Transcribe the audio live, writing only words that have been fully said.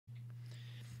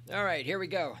All right, here we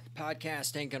go. The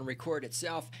podcast ain't going to record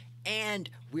itself, and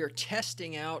we're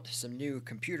testing out some new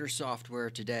computer software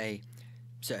today.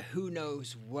 So who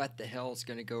knows what the hell is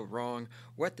going to go wrong,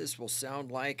 what this will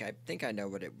sound like. I think I know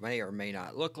what it may or may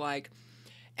not look like.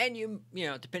 And you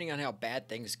know, depending on how bad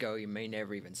things go, you may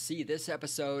never even see this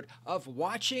episode of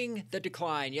Watching the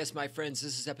Decline. Yes, my friends,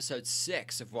 this is episode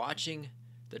 6 of Watching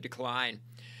the Decline.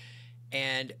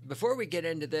 And before we get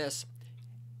into this,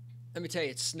 let me tell you,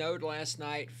 it snowed last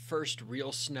night. First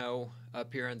real snow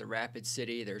up here in the Rapid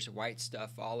City. There's white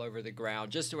stuff all over the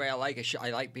ground, just the way I like it.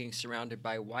 I like being surrounded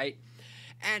by white.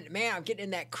 And man, I'm getting in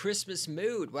that Christmas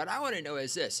mood. What I want to know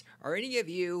is this. Are any of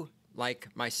you, like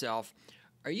myself,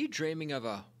 are you dreaming of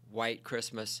a white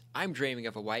Christmas? I'm dreaming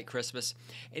of a white Christmas.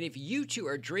 And if you two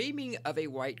are dreaming of a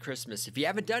white Christmas, if you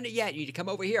haven't done it yet, you need to come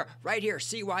over here, right here,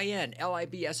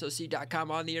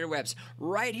 cynlibsoc.com on the interwebs.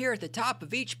 Right here at the top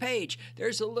of each page,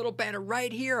 there's a little banner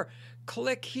right here.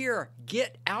 Click here,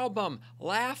 get album,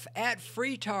 laugh at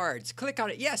freetards. Click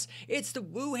on it. Yes, it's the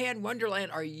Wuhan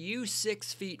Wonderland. Are you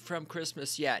 6 feet from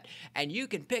Christmas yet? And you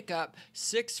can pick up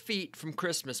 6 Feet from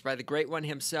Christmas by the great one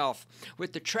himself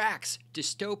with the tracks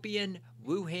Dystopian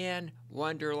Wuhan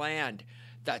Wonderland,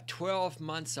 the 12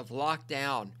 months of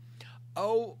lockdown.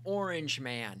 Oh, Orange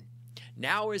Man,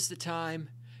 now is the time.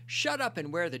 Shut up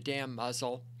and wear the damn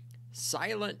muzzle.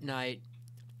 Silent Night,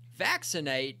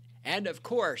 Vaccinate, and of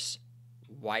course,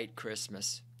 White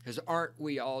Christmas. Because aren't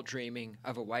we all dreaming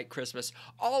of a white Christmas?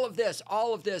 All of this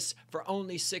for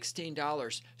only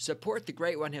 $16. Support the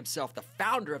great one himself, the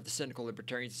founder of the Cynical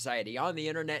Libertarian Society, on the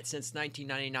internet since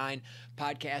 1999,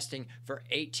 podcasting for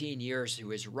 18 years,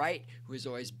 who is right, who has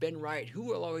always been right, who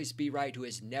will always be right, who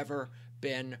has never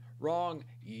been wrong.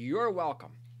 You're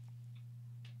welcome.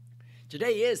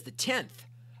 Today is the 10th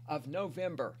of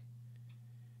November.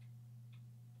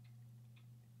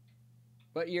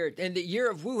 What year? In the year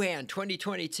of Wuhan,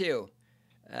 2022.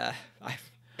 I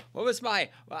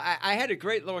had a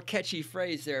great little catchy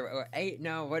phrase there.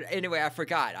 Anyway, I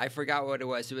forgot. I forgot what it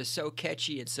was. It was so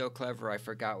catchy and so clever, I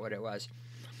forgot what it was.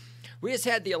 We just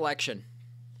had the election.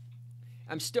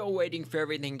 I'm still waiting for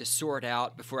everything to sort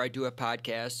out before I do a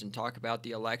podcast and talk about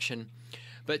the election.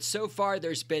 But so far,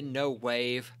 there's been no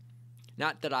wave.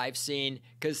 Not that I've seen,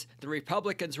 because the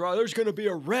Republicans were, there's going to be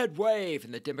a red wave,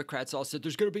 and the Democrats all said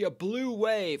there's going to be a blue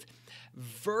wave.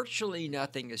 Virtually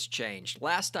nothing has changed.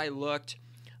 Last I looked,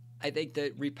 I think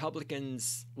the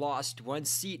Republicans lost 1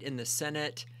 seat in the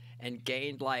Senate and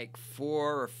gained like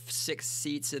 4 or 6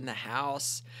 seats in the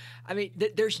House. I mean,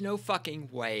 there's no fucking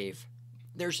wave.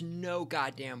 There's no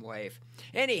goddamn wave.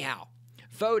 Anyhow,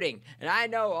 voting. And I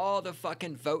know all the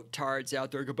fucking vote tards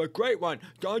out there go, but great one,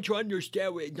 don't you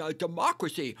understand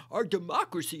democracy? Our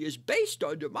democracy is based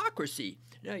on democracy.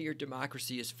 No, your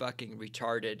democracy is fucking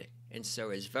retarded, and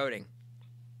so is voting.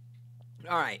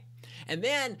 All right. And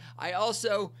then I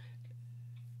also,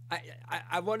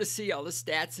 I want to see all the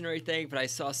stats and everything, but I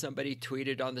saw somebody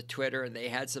tweeted on the Twitter and they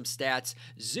had some stats.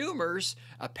 Zoomers,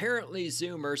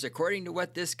 according to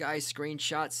what this guy's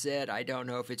screenshot said, I don't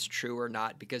know if it's true or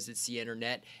not because it's the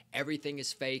internet. Everything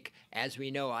is fake. As we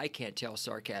know, I can't tell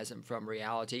sarcasm from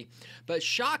reality. But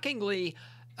shockingly,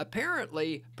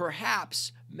 apparently,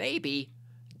 perhaps, maybe,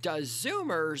 the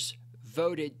Zoomers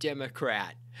voted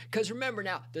Democrat. Because remember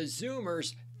now, the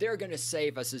Zoomers, they're going to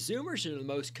save us. The Zoomers are the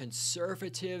most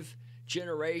conservative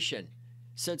generation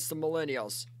since the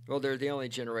millennials. Well, they're the only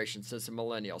generation since the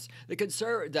millennials. The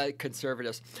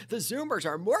conservatives. The Zoomers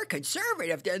are more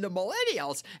conservative than the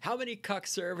millennials. How many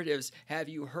conservatives have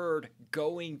you heard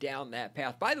going down that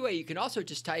path? By the way, you can also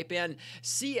just type in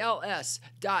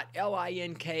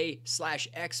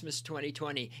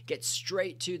cls.link/Xmas2020. Get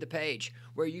straight to the page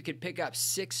where you can pick up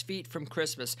 6 Feet from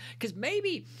Christmas. Because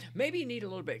maybe you need a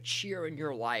little bit of cheer in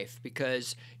your life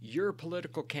because your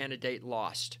political candidate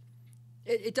lost.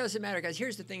 It doesn't matter, guys.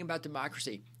 Here's the thing about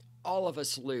democracy. All of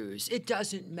us lose. It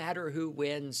doesn't matter who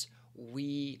wins.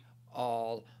 We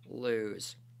all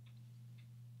lose.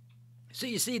 So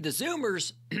you see, the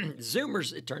Zoomers,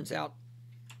 it turns out,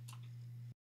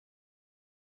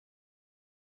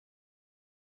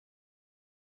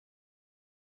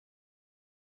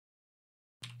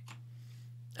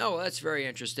 oh, well, that's very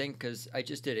interesting because I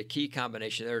just did a key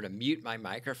combination there to mute my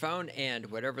microphone and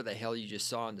whatever the hell you just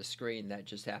saw on the screen, that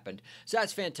just happened. So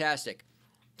that's fantastic.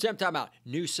 So I'm talking about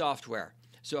new software.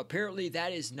 So apparently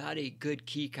that is not a good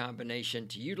key combination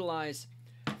to utilize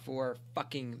for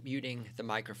fucking muting the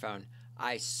microphone.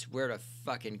 I swear to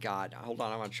fucking God. Hold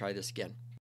on, I want to try this again.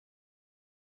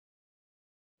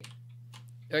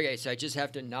 Okay, so I just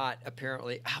have to not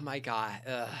apparently. Oh my God.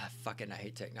 Fucking I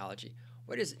hate technology.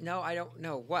 What is it? No, I don't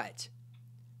know. What?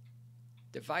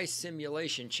 Device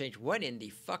simulation change. What in the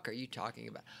fuck are you talking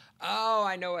about? Oh,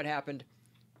 I know what happened.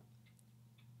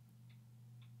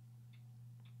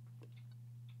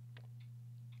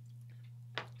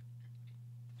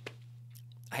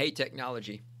 I hate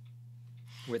technology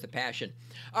with a passion.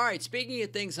 All right, speaking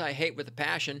of things I hate with a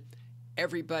passion,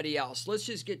 everybody else, let's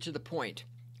just get to the point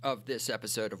of this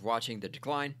episode of Watching the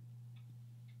Decline.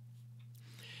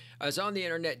 I was on the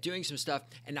internet doing some stuff,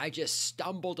 and I just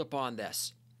stumbled upon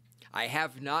this. I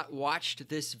have not watched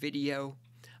this video.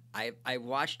 I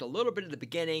watched a little bit of the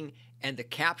beginning, and the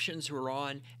captions were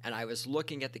on, and I was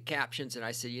looking at the captions, and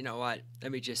I said, you know what?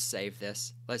 Let me just save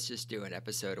this. Let's just do an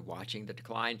episode of Watching the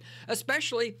Decline,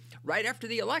 especially right after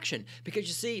the election, because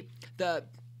you see, the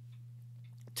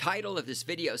title of this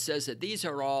video says that these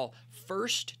are all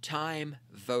first-time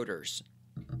voters.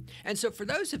 And so for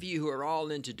those of you who are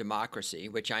all into democracy,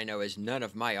 which I know is none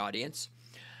of my audience,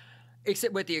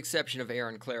 except with the exception of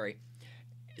Aaron Clary.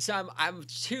 So I'm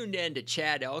tuned in to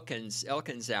Chad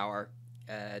Elkins Hour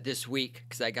this week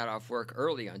because I got off work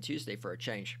early on Tuesday for a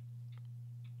change.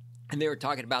 And they were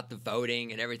talking about the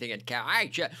voting and everything. And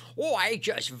I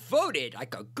just voted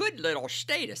like a good little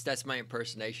statist. That's my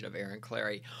impersonation of Aaron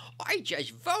Clary. I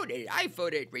just voted. I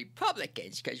voted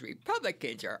Republicans because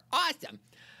Republicans are awesome.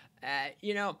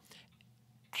 You know,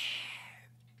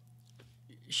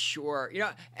 sure. You know,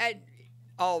 and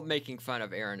all making fun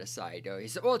of Aaron aside, he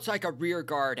said, well, it's like a rear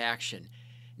guard action.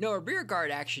 No, a rear guard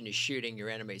action is shooting your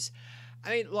enemies. I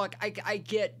mean, look, I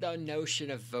get the notion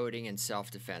of voting in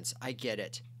self-defense. I get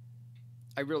it.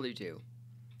 I really do.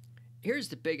 Here's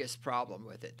the biggest problem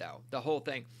with it, though. The whole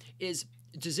thing is,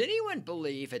 does anyone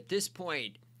believe at this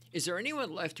point, is there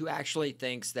anyone left who actually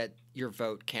thinks that your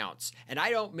vote counts? And I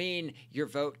don't mean your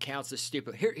vote counts as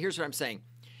stupid. Here's what I'm saying.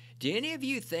 Do any of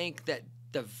you think that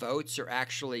the votes are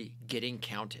actually getting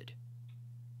counted?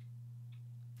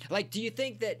 Like, do you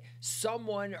think that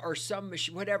someone or some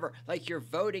machine, whatever, like you're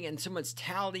voting and someone's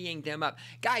tallying them up?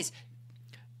 Guys,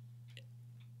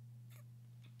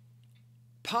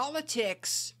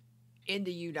 politics in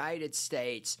the United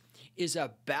States is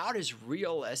about as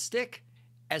realistic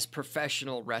as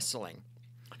professional wrestling.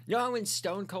 You know when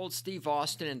Stone Cold Steve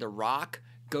Austin and The Rock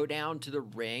go down to the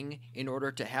ring in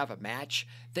order to have a match,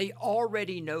 they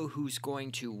already know who's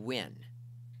going to win.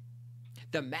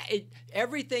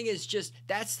 Everything is just,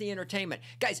 that's the entertainment.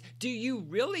 Guys, do you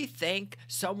really think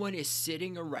someone is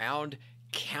sitting around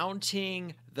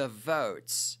counting the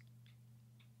votes?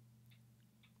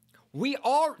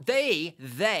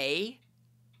 They,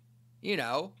 you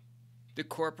know, the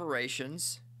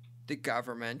corporations, the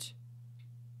government,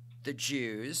 the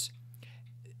Jews,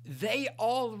 they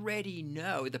already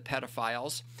know, the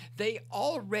pedophiles, they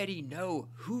already know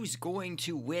who's going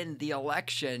to win the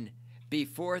election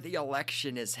before the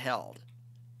election is held.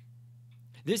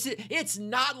 It's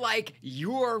not like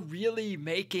you're really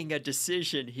making a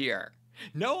decision here.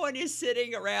 No one is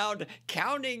sitting around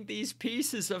counting these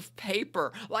pieces of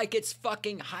paper like it's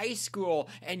fucking high school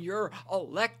and you're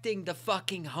electing the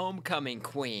fucking homecoming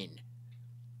queen.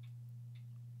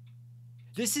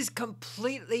 This is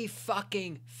completely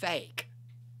fucking fake.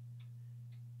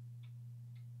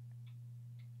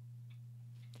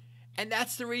 And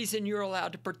that's the reason you're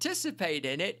allowed to participate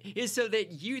in it, is so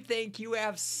that you think you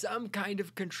have some kind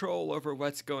of control over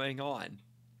what's going on.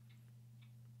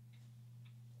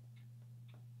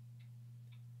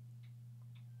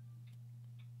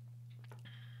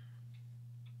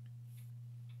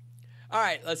 All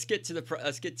right, let's get to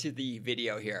the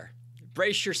video here.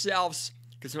 Brace yourselves,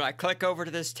 because when I click over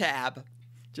to this tab,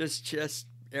 just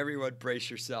everyone brace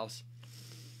yourselves.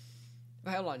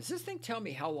 Hold on, does this thing tell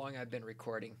me how long I've been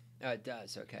recording? Oh, it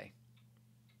does, okay.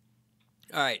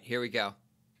 All right, here we go.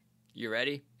 You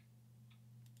ready?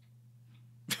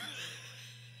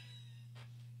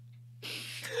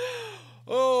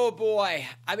 Oh boy.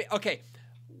 I mean, okay,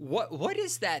 what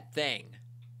is that thing?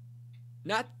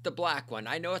 Not the black one.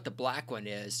 I know what the black one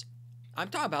is. I'm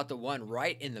talking about the one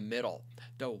right in the middle.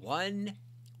 The one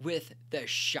with the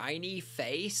shiny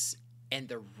face and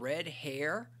the red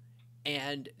hair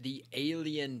and the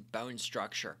alien bone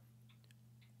structure.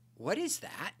 What is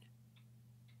that?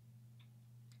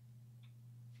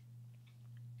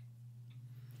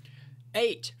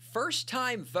 Eight,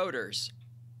 first-time voters.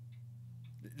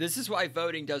 This is why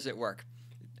voting doesn't work.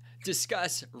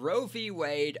 Discuss Roe v.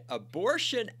 Wade,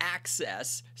 abortion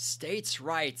access, states'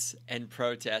 rights, and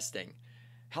protesting.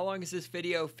 How long is this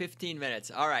video? 15 minutes.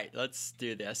 All right, let's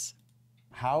do this.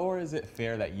 How is it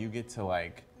fair that you get to,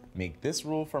 like, make this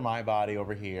rule for my body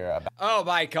over here? Oh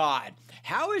my God.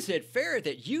 How is it fair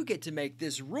that you get to make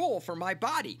this rule for my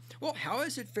body? Well, how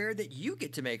is it fair that you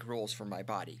get to make rules for my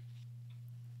body?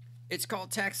 It's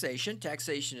called taxation.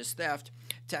 Taxation is theft.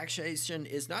 Taxation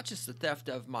is not just the theft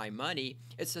of my money,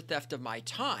 it's the theft of my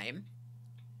time,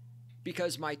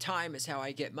 because my time is how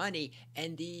I get money,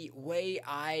 and the way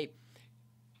I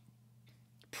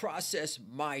process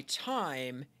my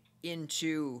time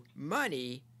into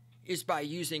money is by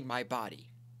using my body.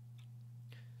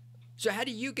 So how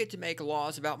do you get to make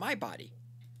laws about my body?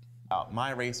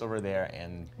 My race over there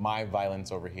and my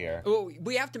violence over here. Well,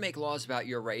 we have to make laws about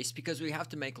your race because we have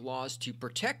to make laws to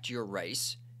protect your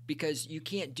race, because you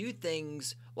can't do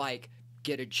things like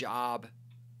get a job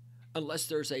unless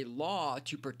there's a law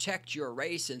to protect your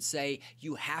race and say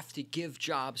you have to give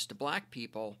jobs to black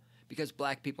people because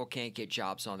black people can't get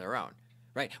jobs on their own,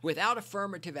 right? Without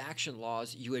affirmative action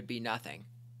laws, you would be nothing.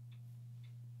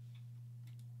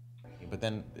 But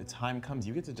then the time comes,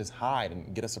 you get to just hide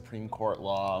and get a Supreme Court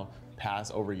law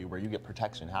pass over you where you get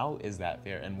protection. How is that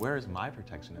fair? And where is my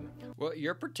protection in it? Well,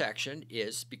 your protection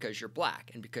is because you're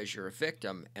black and because you're a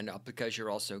victim, and because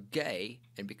you're also gay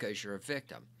and because you're a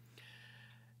victim.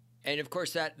 And of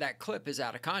course, that clip is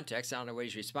out of context. I don't know what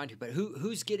he's responding to, but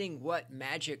who's getting what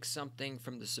magic something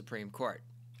from the Supreme Court?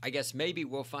 I guess maybe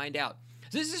we'll find out.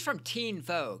 This is from Teen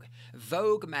Vogue.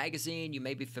 Vogue magazine, you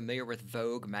may be familiar with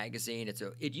Vogue magazine.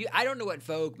 I don't know what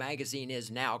Vogue magazine is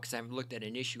now because I haven't looked at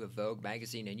an issue of Vogue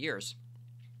magazine in years.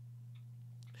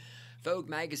 Vogue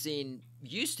magazine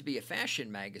used to be a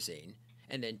fashion magazine,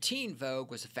 and then Teen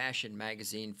Vogue was a fashion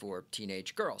magazine for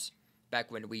teenage girls,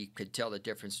 back when we could tell the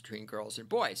difference between girls and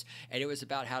boys. And it was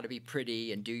about how to be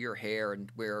pretty and do your hair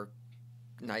and wear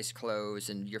nice clothes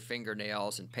and your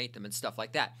fingernails and paint them and stuff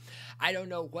like that. I don't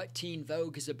know what Teen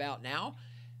Vogue is about now,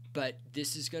 but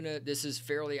this is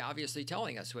fairly obviously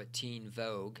telling us what Teen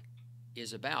Vogue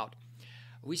is about.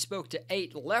 We spoke to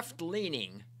 8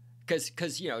 left-leaning,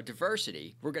 because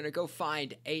diversity. We're going to go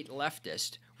find 8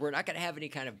 leftists. We're not going to have any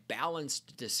kind of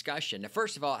balanced discussion. Now,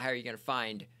 first of all, how are you going to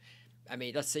find? I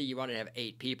mean, let's say you wanted to have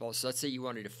 8 people. So let's say you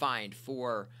wanted to find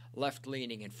 4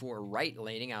 left-leaning and 4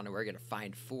 right-leaning. I don't know where you're going to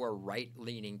find 4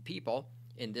 right-leaning people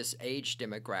in this age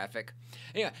demographic.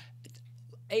 Anyway,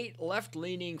 8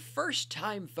 left-leaning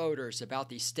first-time voters about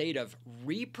the state of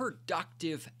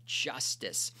reproductive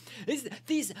justice.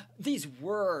 These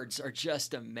words are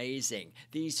just amazing.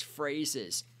 These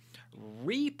phrases.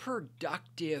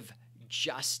 Reproductive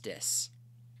justice.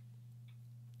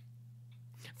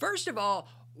 First of all,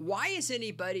 why is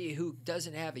anybody who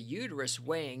doesn't have a uterus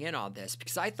weighing in on this?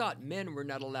 Because I thought men were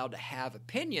not allowed to have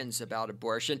opinions about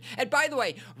abortion. And by the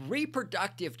way,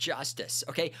 reproductive justice,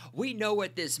 okay? We know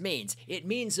what this means. It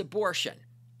means abortion.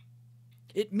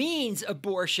 It means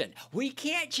abortion. We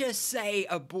can't just say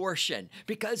abortion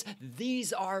because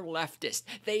these are leftists.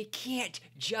 They can't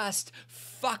just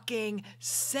fucking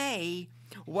say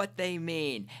what they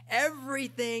mean.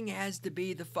 Everything has to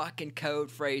be the fucking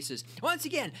code phrases. Once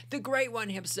again, the great one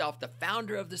himself, the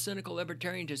founder of the Cynical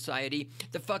Libertarian Society,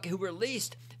 who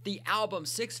released the album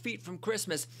 6 Feet from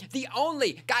Christmas. It's the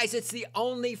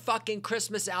only fucking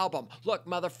Christmas album. Look,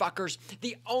 motherfuckers,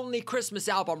 the only Christmas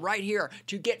album right here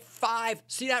to get 5.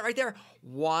 See that right there?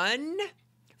 1,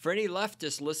 for any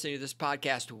leftists listening to this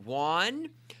podcast, 1,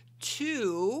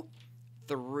 2,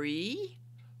 3,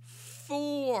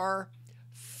 4,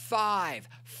 5.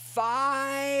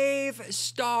 5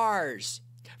 stars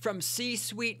from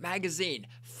C-Suite magazine.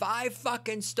 5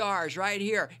 fucking stars right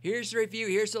here. Here's the review.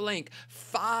 Here's the link.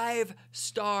 5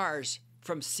 stars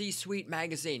from C-Suite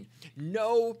magazine.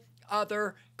 No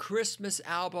other Christmas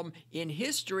album in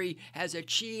history has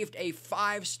achieved a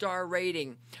 5-star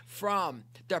rating from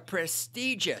the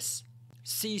prestigious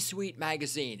C-Suite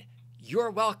magazine.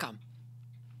 You're welcome.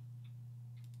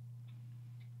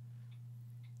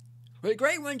 Well, the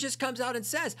great one just comes out and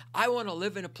says, I want to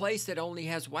live in a place that only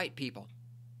has white people.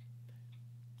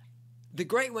 The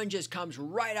great one just comes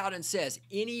right out and says,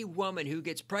 any woman who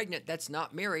gets pregnant that's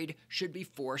not married should be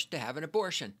forced to have an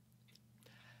abortion.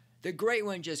 The great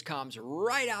one just comes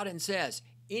right out and says,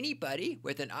 anybody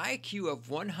with an IQ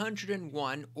of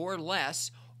 101 or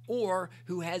less, or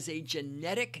who has a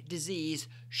genetic disease,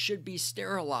 should be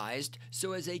sterilized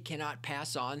so as they cannot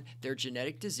pass on their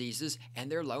genetic diseases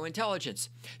and their low intelligence.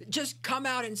 Just come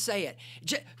out and say it.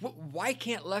 Why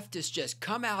can't leftists just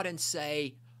come out and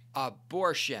say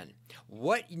abortion?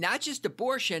 What? Not just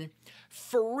abortion,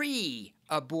 free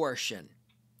abortion.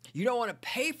 You don't want to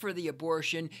pay for the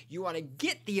abortion. You want to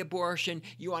get the abortion.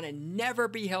 You want to never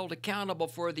be held accountable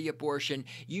for the abortion.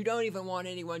 You don't even want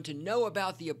anyone to know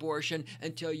about the abortion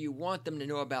until you want them to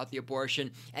know about the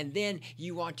abortion. And then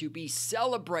you want to be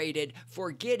celebrated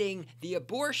for getting the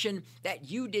abortion that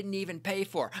you didn't even pay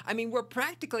for. I mean, we're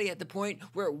practically at the point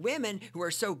where women who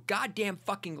are so goddamn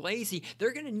fucking lazy,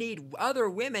 they're going to need other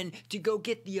women to go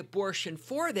get the abortion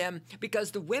for them,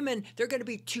 because the women, they're going to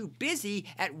be too busy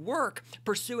at work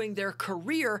pursuing their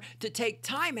career to take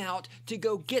time out to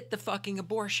go get the fucking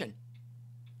abortion.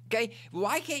 Okay?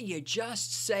 Why can't you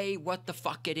just say what the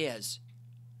fuck it is?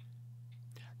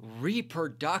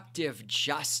 Reproductive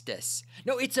justice.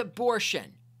 No, it's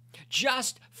abortion.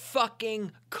 Just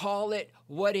fucking call it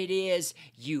what it is,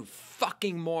 you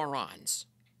fucking morons.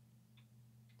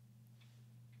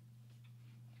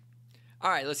 All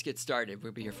right, let's get started.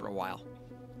 We'll be here for a while.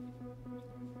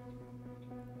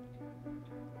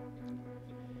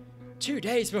 2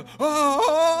 days before.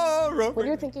 Oh, when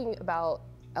you're thinking about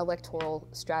electoral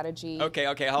strategy. Okay,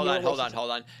 hold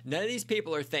on. None of these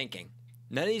people are thinking.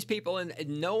 None of these people, and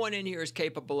no one in here is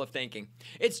capable of thinking.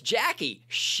 It's Jackie,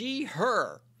 she,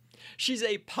 her. She's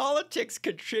a politics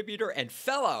contributor and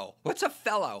fellow. What's a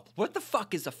fellow? What the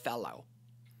fuck is a fellow?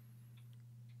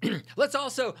 Let's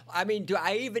also, I mean, do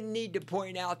I even need to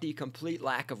point out the complete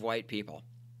lack of white people?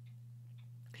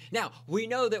 Now, we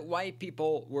know that white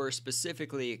people were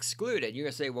specifically excluded. You're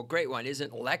going to say, well, great one.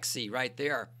 Isn't Lexi right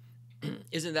there?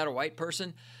 Isn't that a white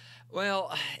person?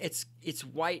 Well, it's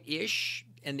white-ish,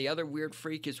 and the other weird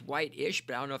freak is white-ish,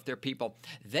 but I don't know if they're people.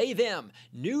 They, them,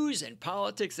 news and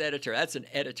politics editor. That's an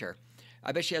editor.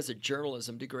 I bet she has a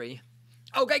journalism degree.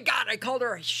 Oh, my God, I called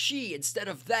her she instead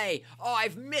of they. Oh,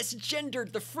 I've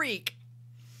misgendered the freak.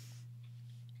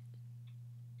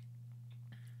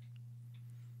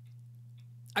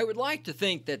 I would like to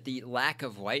think that the lack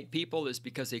of white people is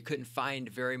because they couldn't find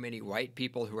very many white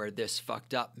people who are this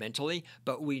fucked up mentally,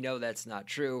 but we know that's not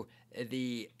true.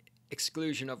 The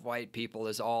exclusion of white people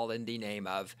is all in the name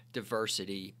of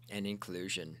diversity and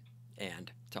inclusion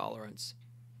and tolerance.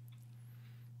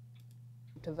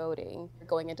 To voting,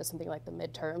 going into something like the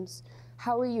midterms,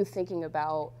 how are you thinking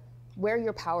about where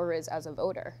your power is as a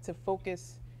voter? To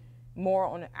focus more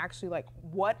on actually like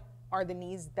what are the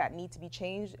needs that need to be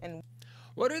changed and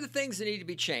what are the things that need to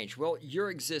be changed? Well,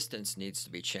 your existence needs to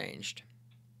be changed.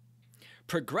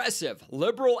 Progressive,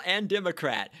 liberal, and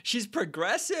Democrat. She's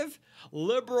progressive,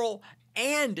 liberal,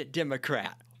 and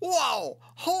Democrat. Whoa,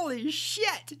 holy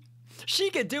shit. She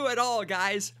could do it all,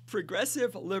 guys.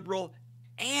 Progressive, liberal,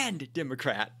 and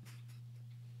Democrat.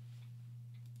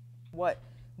 What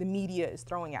the media is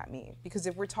throwing at me. Because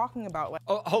if we're talking about like...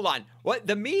 Oh, hold on. What?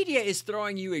 The media is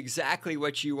throwing you exactly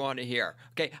what you want to hear.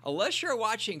 Okay, unless you're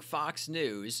watching Fox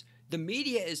News, the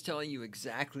media is telling you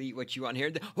exactly what you want to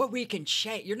hear. What we can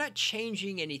change. You're not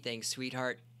changing anything,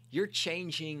 sweetheart. You're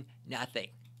changing nothing.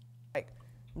 Like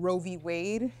Roe v.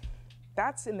 Wade,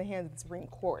 that's in the hands of the Supreme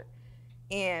Court.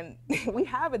 And we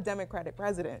have a Democratic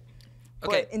president.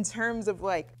 Okay. But in terms of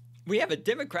like... We have a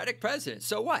Democratic president.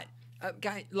 So what?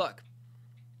 Guy, look.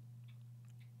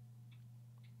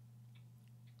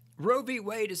 Roe v.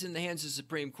 Wade is in the hands of the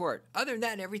Supreme Court. Other than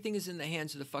that, everything is in the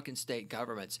hands of the fucking state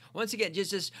governments. Once again,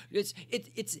 here's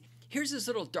this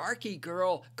little darky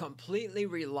girl completely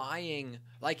relying,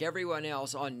 like everyone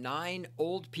else, on 9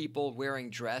 old people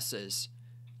wearing dresses,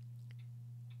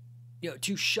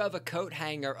 to shove a coat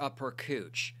hanger up her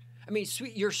cooch. I mean,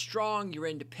 sweet, you're strong, you're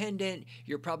independent,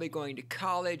 you're probably going to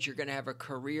college, you're going to have a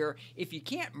career. If you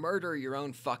can't murder your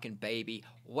own fucking baby,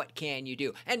 what can you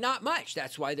do? And not much.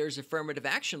 That's why there's affirmative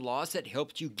action laws that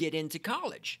helped you get into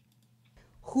college.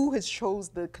 Who has chose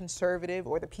the conservative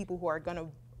or the people who are going to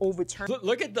overturn?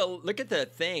 Look at the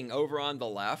thing over on the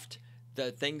left,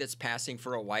 the thing that's passing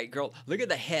for a white girl. Look at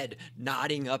the head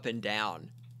nodding up and down.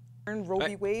 Roe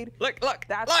v. Wade. Look!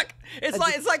 It's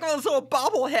like one of those little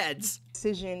bobbleheads.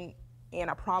 Decision and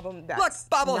a problem that's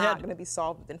not going to be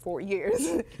solved within 4 years.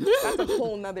 That's a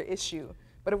whole nother issue.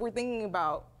 But if we're thinking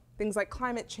about things like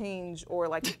climate change or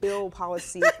like bill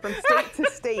policy from state to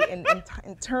state in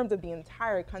terms of the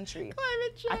entire country,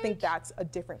 I think that's a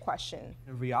different question.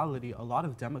 In reality, a lot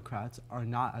of Democrats are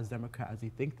not as Democrat as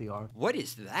you think they are. What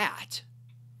is that?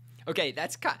 Okay,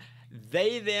 that's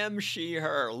they, them, she,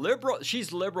 her. Liberal.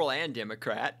 She's liberal and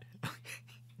Democrat.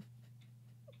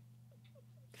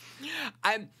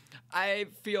 I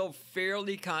feel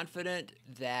fairly confident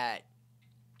that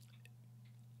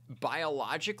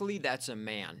biologically that's a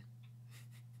man.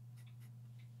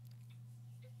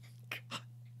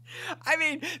 I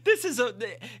mean, this is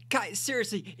guys,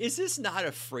 seriously, is this not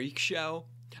a freak show?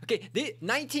 Okay,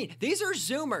 these are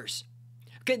Zoomers.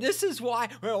 Okay, this is why,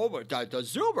 well, the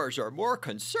Zoomers are more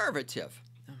conservative.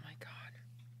 Oh my God.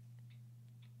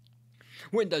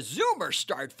 When the Zoomers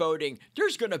start voting,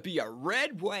 there's going to be a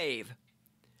red wave.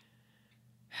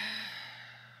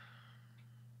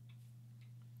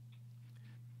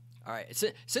 All right,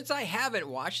 since I haven't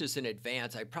watched this in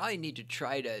advance, I probably need to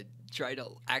try to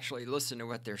actually listen to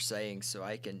what they're saying so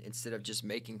I can, instead of just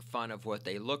making fun of what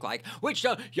they look like, which,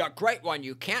 yeah, great one,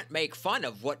 you can't make fun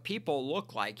of what people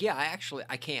look like. Yeah,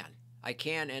 I can. I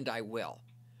can and I will.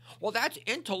 Well, that's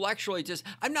intellectually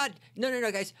I'm not,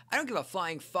 no, guys, I don't give a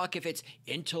flying fuck if it's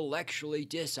intellectually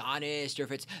dishonest or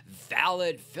if it's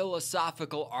valid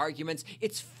philosophical arguments.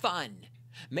 It's fun.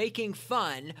 Making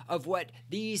fun of what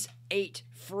these 8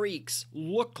 freaks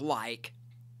look like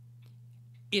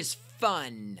is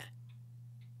fun.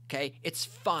 Okay? It's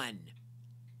fun.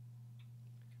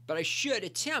 But I should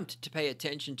attempt to pay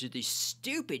attention to the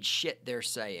stupid shit they're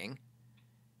saying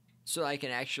so I can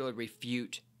actually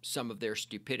refute some of their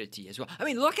stupidity as well. I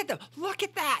mean, look at them. Look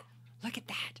at that. Look at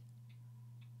that.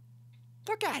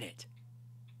 Look at it.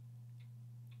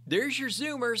 There's your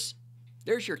Zoomers.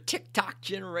 There's your TikTok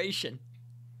generation.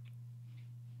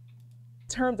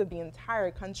 Terms of the entire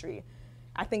country,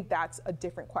 I think that's a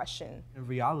different question. In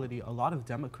reality, a lot of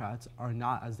Democrats are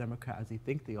not as Democrat as they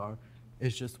think they are.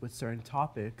 It's just with certain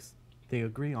topics they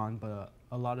agree on, but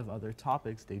a lot of other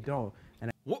topics they don't.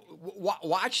 And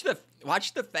watch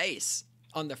the face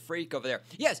on the freak over there.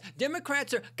 Yes,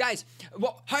 Democrats are, guys,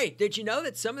 well, hey, did you know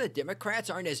that some of the Democrats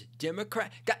aren't as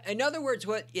Democrat? In other words,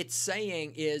 what it's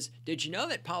saying is, did you know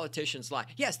that politicians lie?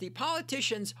 Yes, the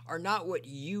politicians are not what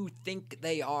you think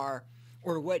they are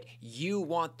or what you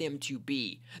want them to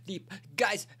be.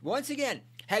 Guys, once again,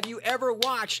 have you ever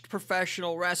watched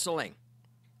professional wrestling?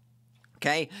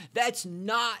 Okay, that's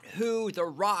not who The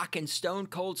Rock and Stone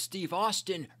Cold Steve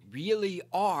Austin really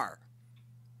are.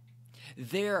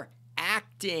 They're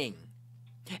acting.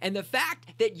 And the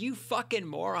fact that you fucking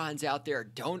morons out there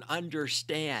don't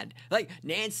understand, like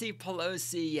Nancy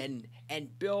Pelosi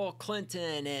and Bill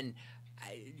Clinton and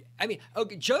I mean,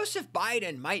 okay, Joseph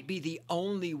Biden might be the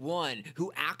only one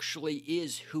who actually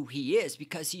is who he is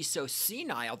because he's so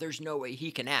senile, there's no way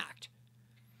he can act.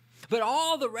 But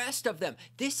all the rest of them,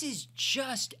 this is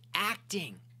just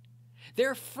acting.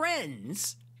 They're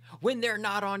friends when they're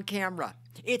not on camera.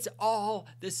 It's all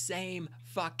the same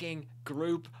fucking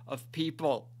group of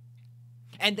people.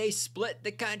 And they split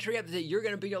the country up. They say, you're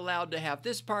going to be allowed to have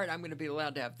this part. I'm going to be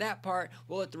allowed to have that part.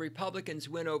 We'll let the Republicans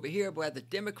win over here. We'll let the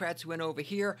Democrats win over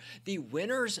here. The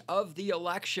winners of the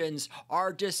elections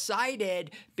are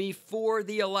decided before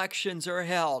the elections are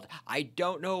held. I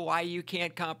don't know why you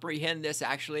can't comprehend this.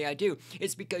 Actually, I do.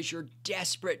 It's because you're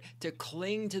desperate to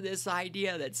cling to this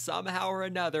idea that somehow or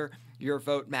another your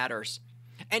vote matters.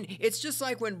 And it's just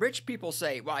like when rich people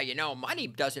say, well, you know, money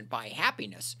doesn't buy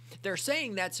happiness. They're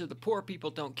saying that so the poor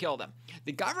people don't kill them.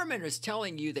 The government is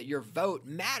telling you that your vote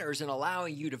matters and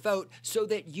allowing you to vote so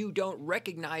that you don't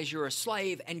recognize you're a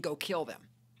slave and go kill them.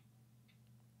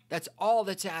 That's all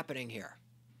that's happening here.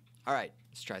 All right,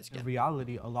 let's try this again. In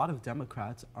reality, a lot of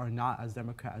Democrats are not as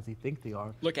Democrat as they think they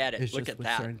are. Look at it. It's Look just at with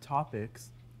that. certain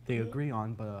topics they agree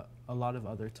on, but a lot of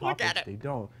other topics they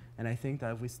don't. And I think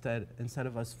that if we instead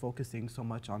of us focusing so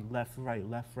much on left, right,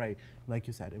 like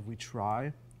you said, if we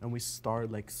try and we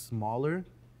start like smaller,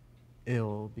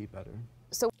 it'll be better.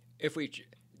 So if we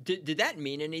did that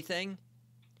mean anything?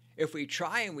 If we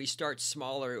try and we start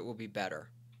smaller, it will be better.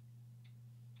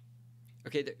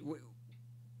 Okay,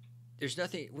 there's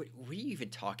nothing. What are you even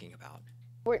talking about?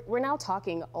 we're now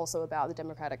talking also about the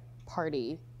Democratic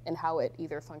Party and how it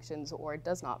either functions or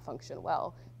does not function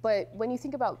well. But when you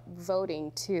think about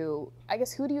voting too, I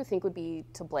guess who do you think would be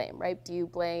to blame, right? Do you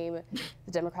blame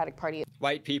the Democratic Party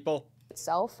White people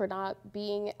itself for not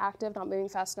being active, not moving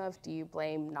fast enough? Do you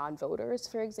blame non-voters,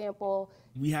 for example?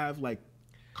 We have like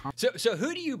So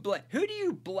who do you blame? Who do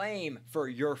you blame for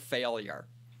your failure?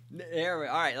 All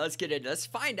right, let's get into. Let's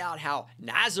find out how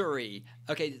Nazari.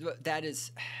 Okay, that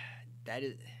is.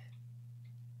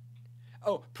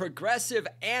 Oh, progressive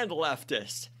and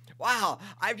leftist. Wow,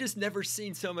 I've just never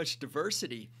seen so much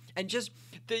diversity and just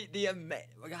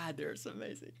God, they're so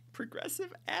amazing.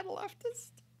 Progressive and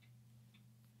leftist.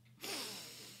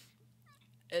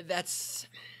 That's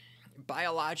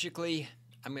biologically.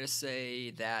 I'm gonna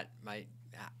say that I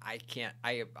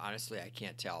honestly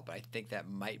can't tell, but I think that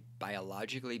might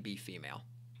biologically be female.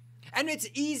 And it's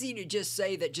easy to just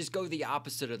say that, just go the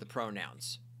opposite of the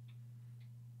pronouns.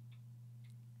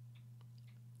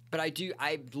 But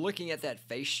I'm looking at that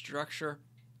face structure.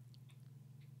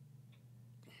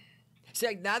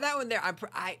 See, now that one there,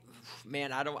 I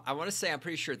want to say I'm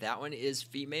pretty sure that one is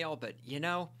female, but you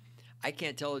know, I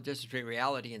can't tell the difference between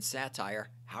reality and satire.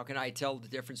 How can I tell the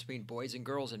difference between boys and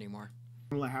girls anymore?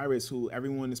 Kamala Harris, who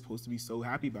everyone is supposed to be so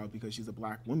happy about because she's a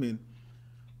black woman,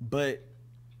 but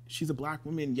she's a black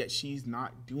woman, yet she's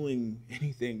not doing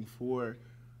anything for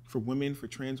women, for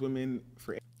trans women,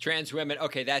 for trans women.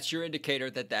 Okay, that's your indicator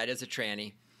that that is a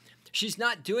tranny. She's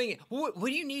not doing it. What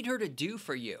do you need her to do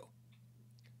for you?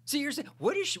 See, you're saying,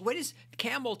 what is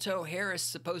Camel Toe Harris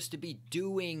supposed to be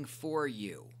doing for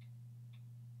you?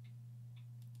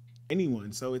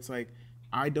 Anyone. So it's like,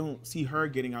 I don't see her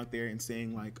getting out there and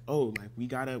saying like, oh, like we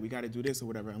gotta do this or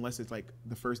whatever, unless it's like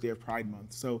the first day of Pride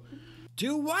Month. So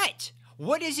do what?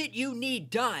 What is it you need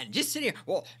done? Just sit here.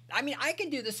 Well, I mean, I can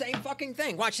do the same fucking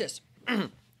thing. Watch this.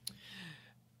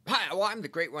 Hi, well, I'm the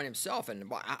great one himself,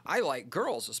 and I like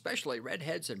girls, especially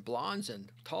redheads and blondes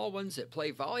and tall ones that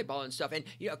play volleyball and stuff. And,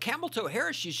 you know, Camel Toe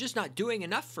Harris, she's just not doing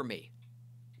enough for me.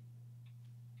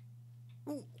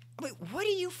 I mean, what do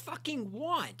you fucking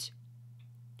want?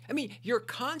 I mean, you're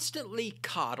constantly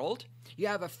coddled. You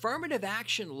have affirmative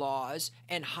action laws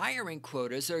and hiring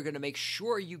quotas that are going to make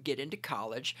sure you get into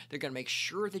college. They're going to make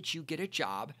sure that you get a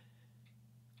job.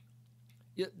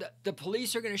 The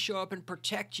police are going to show up and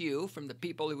protect you from the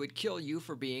people who would kill you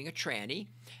for being a tranny.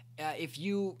 If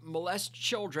you molest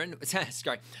children,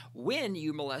 when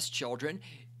you molest children,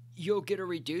 you'll get a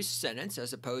reduced sentence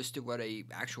as opposed to what an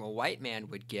actual white man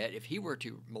would get if he were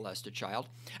to molest a child.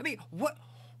 I mean, what?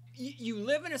 You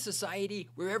live in a society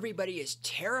where everybody is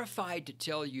terrified to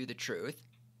tell you the truth.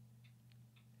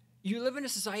 You live in a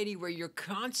society where you're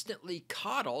constantly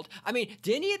coddled. I mean,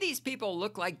 do any of these people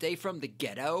look like they from the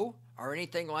ghetto or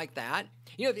anything like that?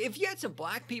 You know, if you had some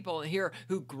black people in here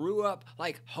who grew up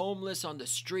like homeless on the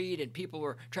street and people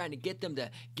were trying to get them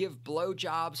to give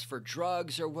blowjobs for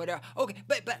drugs or whatever. Okay,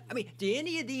 but I mean, do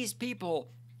any of these people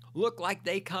look like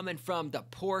they coming from the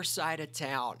poor side of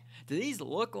town? Do these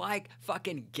look like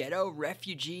fucking ghetto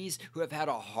refugees who have had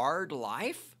a hard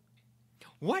life?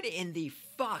 What in the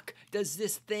fuck does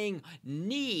this thing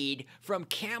need from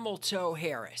Camel Toe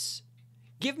Harris?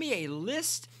 Give me a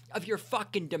list of your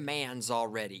fucking demands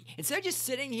already. Instead of just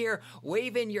sitting here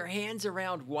waving your hands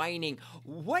around whining,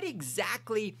 what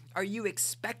exactly are you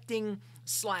expecting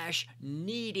 /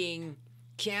 needing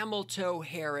Camel Toe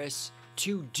Harris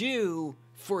to do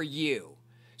for you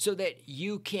so that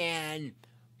you can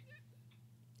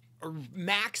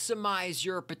maximize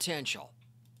your potential?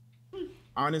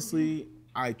 Honestly,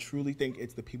 I truly think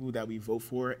it's the people that we vote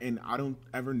for, and I don't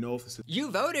ever know if the system You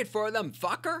voted for them,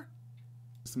 fucker.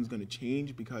 System's going to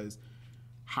change, because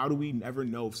how do we ever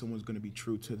know if someone's going to be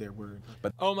true to their word?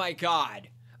 But oh my God.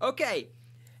 Okay.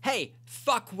 Hey,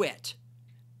 fuckwit.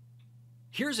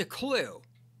 Here's a clue.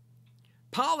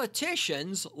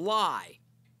 Politicians lie.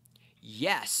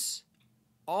 Yes,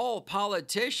 all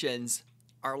politicians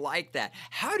are like that.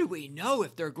 How do we know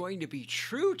if they're going to be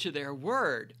true to their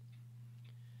word?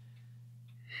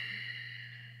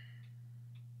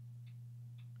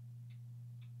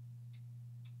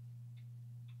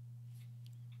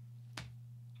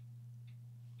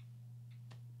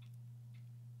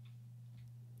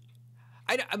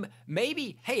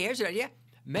 Maybe, hey, here's an idea.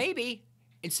 Maybe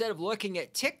instead of looking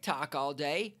at TikTok all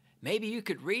day, maybe you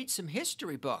could read some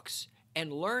history books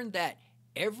and learn that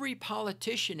every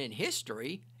politician in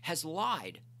history has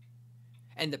lied.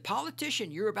 And the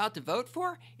politician you're about to vote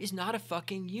for is not a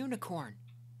fucking unicorn.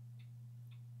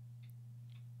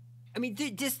 I mean,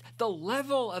 just the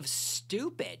level of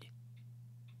stupid.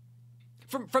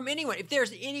 From anyone, if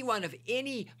there's anyone of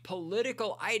any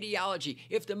political ideology,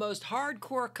 if the most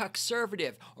hardcore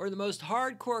conservative or the most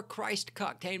hardcore Christ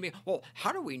cuck tell me, well,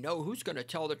 how do we know who's going to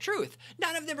tell the truth?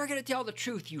 None of them are going to tell the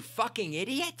truth, you fucking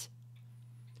idiot.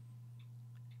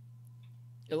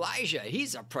 Elijah,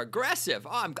 he's a progressive.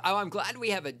 Oh, I'm glad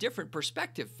we have a different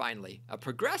perspective finally. A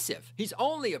progressive. He's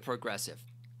only a progressive.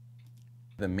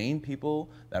 the main people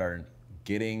that are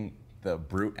getting the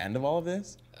brute end of all of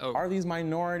this are these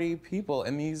minority people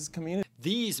in these communities.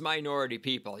 These minority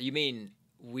people. You mean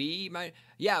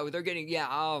yeah, they're getting, yeah,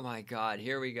 oh my God,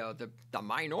 here we go. The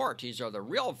minorities are the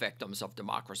real victims of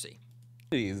democracy.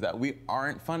 That we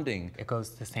aren't funding. It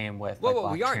goes the same with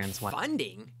we aren't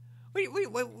funding.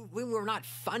 We're not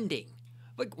funding.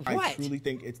 Like, what? I truly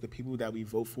think it's the people that we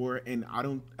vote for, and I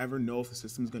don't ever know if the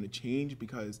system's going to change,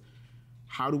 because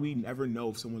how do we ever know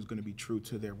if someone's going to be true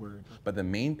to their word? But the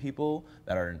main people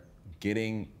that are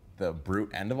getting the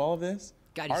brute end of all of this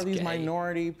are these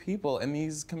minority people in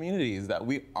these communities that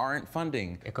we aren't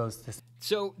funding. It goes to...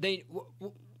 So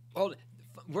hold on.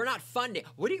 we're not funding.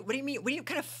 What do you mean? What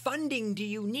kind of funding do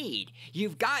you need?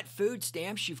 You've got food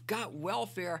stamps, you've got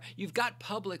welfare, you've got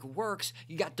public works,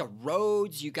 you got the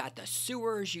roads, you got the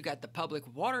sewers, you got the public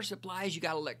water supplies, you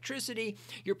got electricity.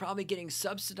 You're probably getting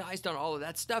subsidized on all of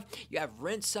that stuff. You have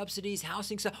rent subsidies,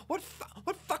 housing stuff. What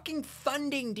fucking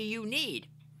funding do you need?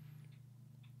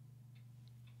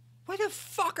 What the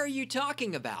fuck are you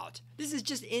talking about? This is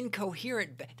just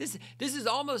incoherent. This is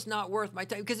almost not worth my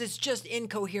time because it's just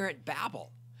incoherent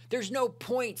babble. There's no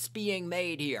points being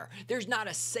made here. There's not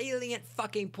a salient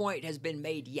fucking point has been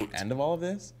made yet. End of all of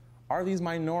this are these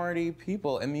minority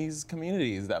people in these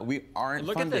communities that we aren't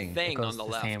funding. Look at the thing on the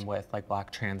left. Same with like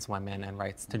black trans women and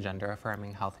rights to gender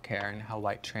affirming healthcare, and how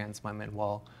white trans women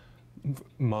will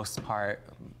most part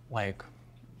like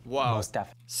Whoa. most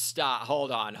definitely. Stop.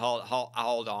 Hold on.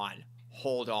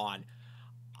 Hold on.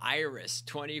 Iris,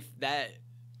 20. That.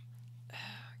 Oh,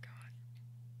 God.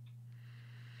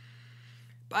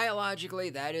 Biologically,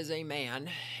 that is a man,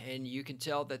 and you can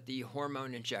tell that the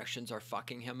hormone injections are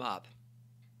fucking him up.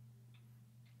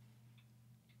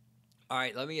 All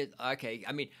right, okay.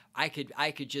 I mean, I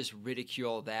could just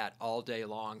ridicule that all day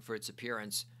long for its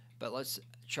appearance, but let's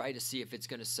try to see if it's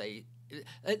going to say.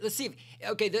 Let's see if,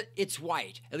 okay, it's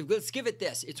white. Let's give it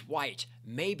this. It's white.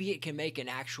 Maybe it can make an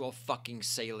actual fucking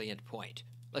salient point.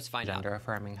 Let's find out. Gender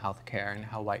affirming healthcare, and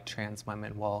how white trans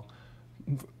women will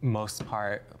most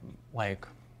part, like,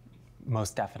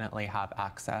 most definitely have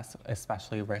access,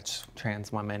 especially rich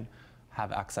trans women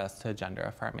have access to gender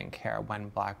affirming care when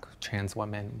black trans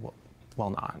women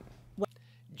will not.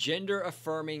 Gender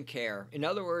affirming care. In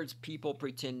other words, people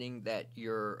pretending that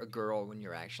you're a girl when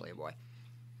you're actually a boy.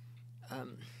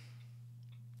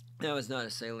 That was not a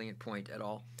salient point at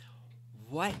all.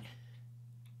 What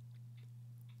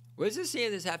does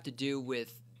this have to do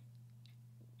with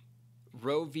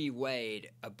Roe v. Wade,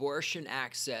 abortion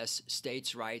access,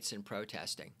 states' rights, and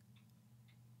protesting?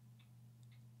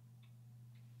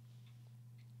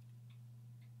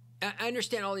 I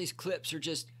understand all these clips are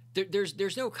just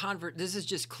there's no convert. This is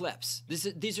just clips.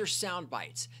 These are sound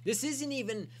bites. This isn't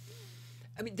even.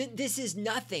 I mean, this is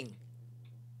nothing.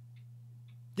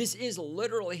 This is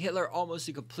literally, Hitler, almost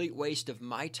a complete waste of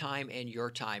my time and your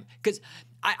time. Because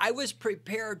I was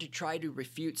prepared to try to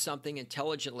refute something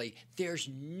intelligently. There's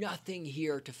nothing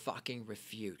here to fucking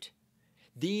refute.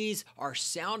 These are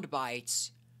sound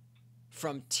bites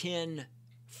from 10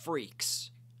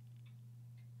 freaks.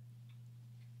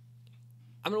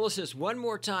 I'm going to listen to this one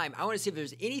more time. I want to see if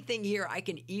there's anything here I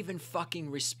can even fucking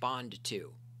respond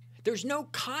to. There's no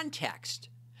context.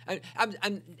 And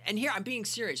here, I'm being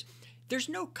serious. There's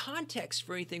no context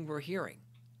for anything we're hearing.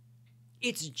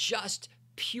 It's just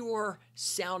pure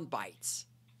sound bites.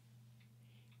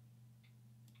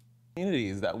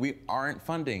 Communities that we aren't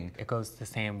funding. It goes the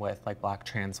same with like black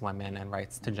trans women and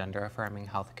rights to gender affirming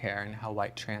healthcare, and how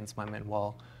white trans women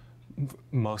will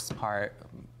most part,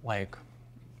 like,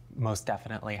 most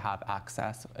definitely have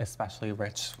access, especially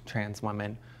rich trans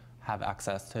women have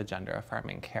access to gender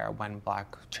affirming care when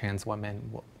black trans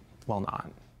women will not.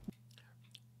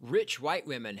 Rich white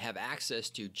women have access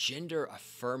to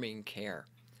gender-affirming care.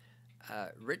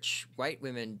 Rich white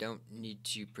women don't need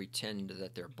to pretend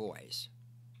that they're boys.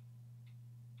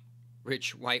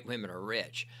 Rich white women are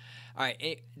rich. All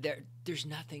right, there's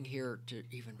nothing here to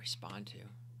even respond to.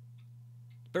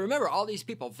 But remember, all these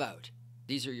people vote.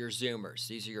 These are your Zoomers.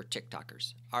 These are your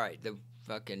TikTokers. All right, the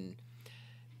fucking...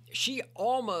 She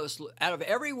almost, out of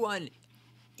everyone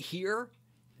here,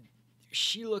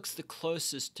 she looks the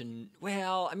closest to,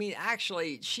 well, I mean,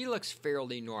 actually, she looks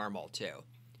fairly normal, too.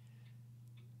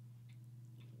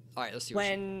 All right, let's see.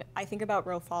 When I think about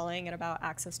Roe falling and about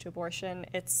access to abortion,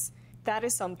 that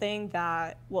is something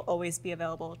that will always be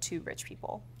available to rich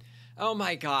people. Oh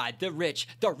my God, the rich,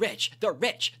 the rich, the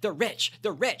rich, the rich,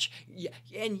 the rich.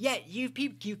 And yet you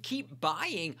keep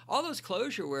buying. All those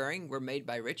clothes you're wearing were made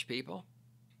by rich people.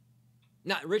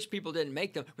 Not rich people didn't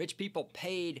make them. Rich people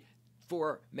paid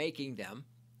for making them.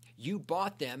 You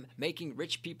bought them, making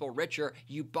rich people richer.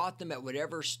 You bought them at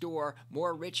whatever store.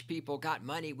 More rich people got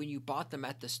money when you bought them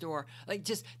at the store. Like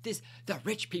just this, the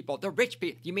rich people.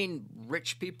 You mean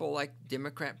rich people like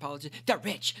Democrat politicians? The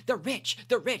rich, the rich,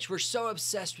 the rich. We're so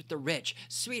obsessed with the rich.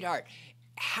 Sweetheart,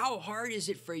 how hard is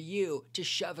it for you to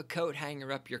shove a coat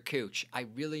hanger up your cooch? I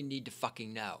really need to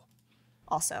fucking know.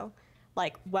 Also,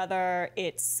 like whether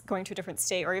it's going to a different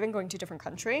state or even going to a different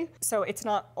country. So it's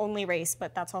not only race,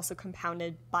 but that's also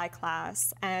compounded by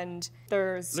class. And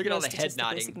there's look at all the head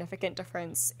nodding. Significant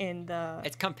difference in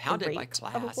it's compounded the rate by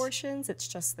class of abortions. It's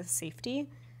just the safety.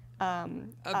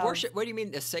 Abortion. What do you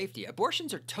mean the safety?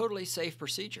 Abortions are totally safe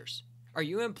procedures. Are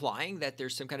you implying that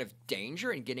there's some kind of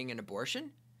danger in getting an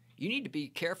abortion? You need to be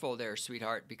careful there,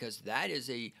 sweetheart, because that is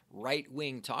a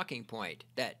right-wing talking point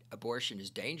that abortion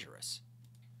is dangerous.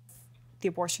 The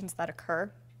abortions that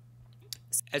occur.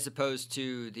 As opposed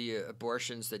to the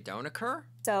abortions that don't occur?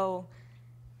 So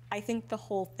I think the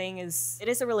whole thing is, it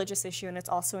is a religious issue, and it's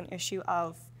also an issue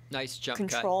of nice jump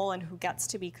control cut. And who gets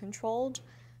to be controlled.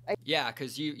 Yeah,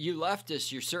 because you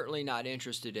leftists, you're certainly not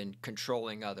interested in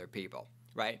controlling other people,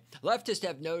 right? Leftists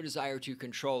have no desire to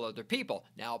control other people.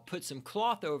 Now put some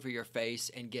cloth over your face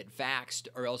and get vaxxed,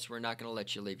 or else we're not going to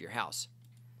let you leave your house.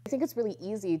 I think it's really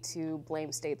easy to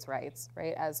blame states' rights,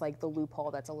 right, as like the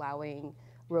loophole that's allowing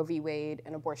Roe v. Wade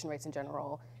and abortion rights in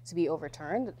general to be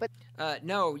overturned. But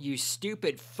no, you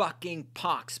stupid fucking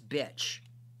pox bitch.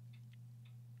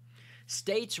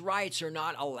 States' rights are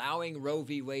not allowing Roe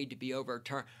v. Wade to be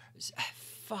overturned.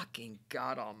 Fucking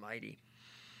God almighty.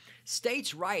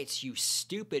 States' rights, you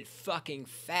stupid fucking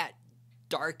fat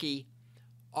darky,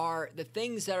 are the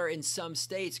things that are in some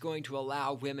states going to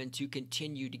allow women to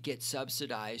continue to get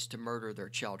subsidized to murder their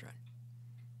children.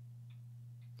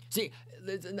 See,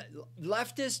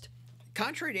 leftist,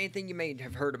 contrary to anything you may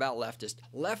have heard about leftists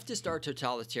are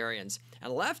totalitarians.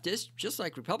 And leftists, just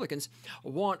like Republicans,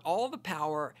 want all the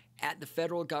power at the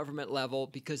federal government level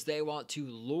because they want to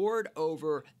lord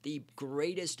over the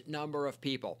greatest number of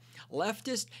people.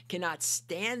 Leftists cannot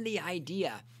stand the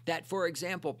idea that, for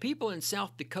example, people in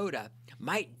South Dakota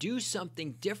might do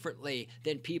something differently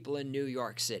than people in New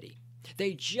York City.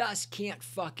 They just can't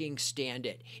fucking stand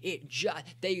it.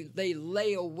 They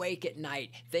lay awake at night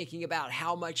thinking about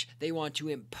how much they want to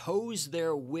impose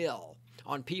their will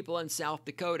on people in South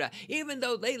Dakota, even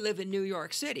though they live in New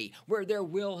York City, where their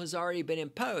will has already been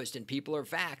imposed and people are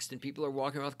vaxxed and people are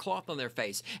walking around with cloth on their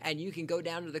face, and you can go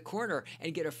down to the corner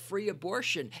and get a free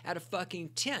abortion at a fucking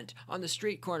tent on the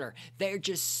street corner. They're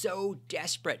just so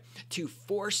desperate to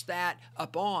force that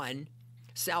upon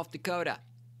South Dakota.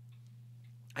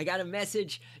 I got a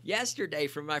message yesterday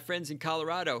from my friends in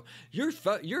Colorado.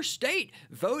 Your state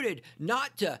voted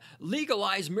not to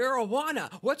legalize marijuana.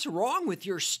 What's wrong with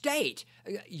your state?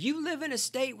 You live in a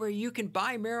state where you can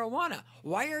buy marijuana.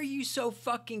 Why are you so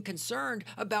fucking concerned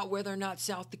about whether or not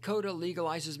South Dakota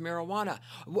legalizes marijuana?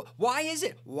 Why is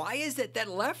it that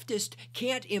leftists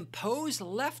can't impose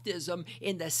leftism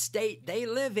in the state they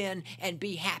live in and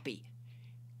be happy?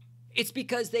 It's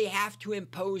because they have to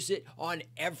impose it on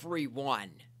everyone.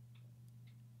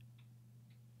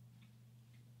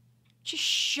 Just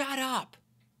shut up.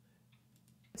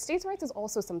 States' rights is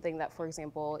also something that, for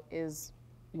example, is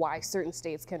why certain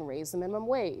states can raise the minimum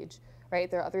wage, right?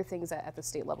 There are other things that at the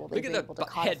state level they've been able to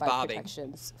codify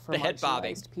protections for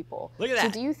marginalized people. Look at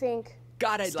that. So do you think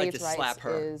I'd like to slap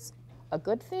her. Is a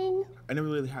good thing? I never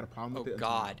really had a problem with it. Oh,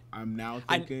 God. I'm now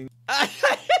thinking... I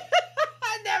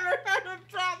never had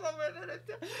a problem with it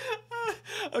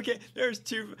okay, there's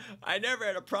two. I never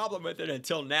had a problem with it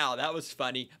until now. That was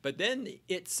funny. But then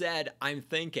it said, I'm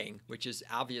thinking, which is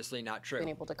obviously not true. Been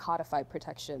able to codify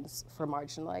protections for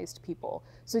marginalized people.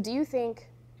 So do you think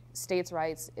states'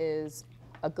 rights is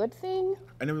a good thing?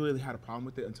 I never really had a problem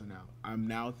with it until now. I'm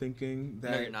now thinking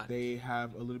that they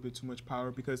have a little bit too much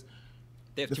power because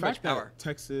they have the too fact much power. That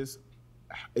Texas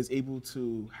is able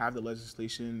to have the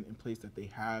legislation in place that they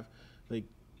have, like,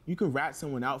 you can rat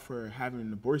someone out for having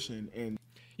an abortion, and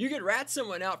you could rat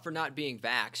someone out for not being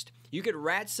vaxxed. You could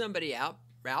rat somebody out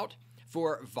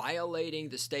for violating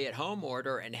the stay-at-home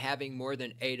order and having more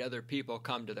than 8 other people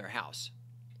come to their house.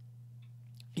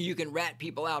 You can rat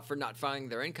people out for not filing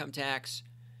their income tax.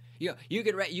 You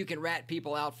can rat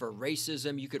people out for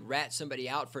racism. You could rat somebody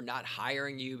out for not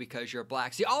hiring you because you're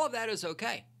black. See, all of that is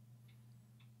okay.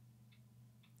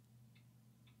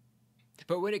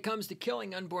 But when it comes to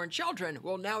killing unborn children,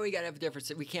 well, now we got to have a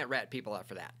difference. We can't rat people out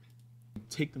for that.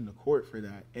 Take them to court for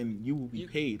that, and you will be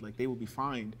paid. Like, they will be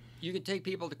fined. You can take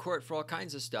people to court for all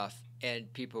kinds of stuff,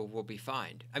 and people will be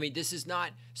fined. I mean, this is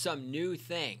not some new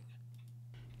thing.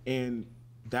 And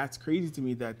that's crazy to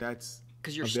me that that's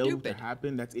available to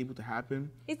happen. That's able to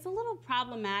happen. It's a little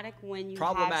problematic when you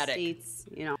have states,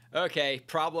 Okay,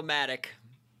 problematic.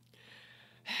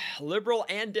 Liberal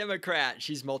and Democrat.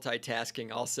 She's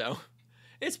multitasking also.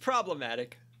 It's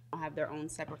problematic. Have their own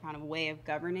separate kind of way of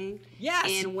governing.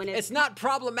 Yes, and when it's not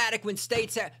problematic when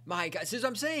states have, my God, this is what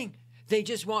I'm saying. They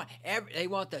just want they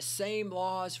want the same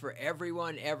laws for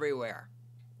everyone everywhere.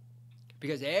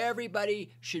 Because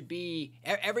everybody should be,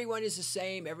 everyone is the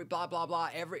same, every blah, blah, blah,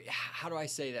 how do I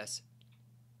say this?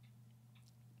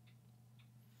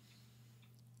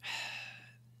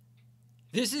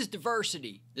 This is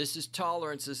diversity. This is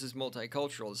tolerance. This is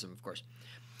multiculturalism, of course.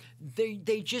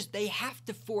 they have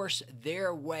to force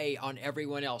their way on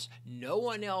everyone else. No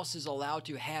one else is allowed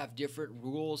to have different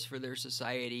rules for their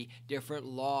society, different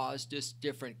laws, just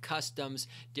different customs,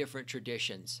 different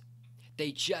traditions.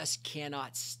 They just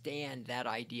cannot stand that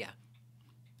idea.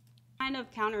 Kind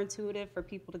of counterintuitive for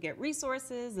people to get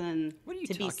resources and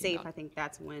to be safe. About? I think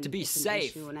that's when to be it's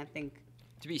safe. An issue, and I think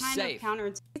to be kind safe. Of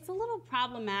counterintuitive. It's a little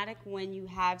problematic when you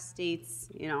have states,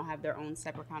 you know, have their own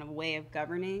separate kind of way of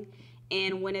governing,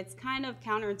 and when it's kind of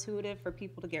counterintuitive for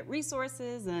people to get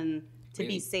resources and to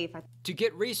be safe. To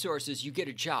get resources, you get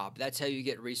a job. That's how you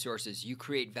get resources. You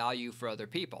create value for other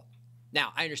people.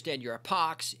 Now, I understand you're a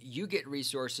pox. You get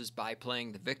resources by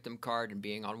playing the victim card and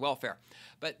being on welfare.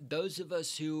 But those of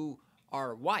us who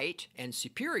are white and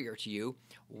superior to you,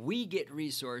 we get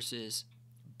resources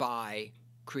by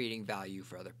creating value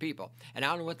for other people. And I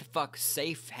don't know what the fuck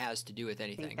safe has to do with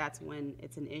anything. I think that's when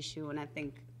it's an issue, and I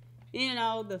think, you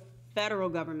know, the federal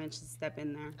government should step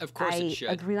in there. Of course it should.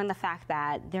 I agree on the fact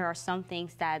that there are some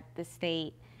things that the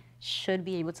state should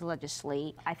be able to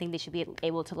legislate. I think they should be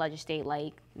able to legislate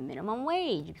like minimum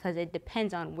wage, because it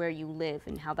depends on where you live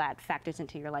and how that factors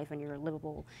into your life and your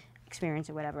livable experience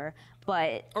or whatever.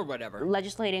 Or whatever.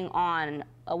 Legislating on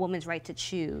a woman's right to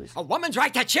choose. A woman's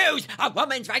right to choose! A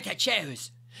woman's right to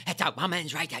choose! It's a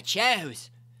woman's right to choose!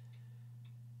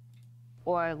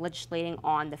 Or legislating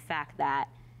on the fact that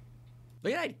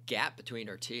look at that gap between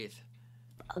her teeth.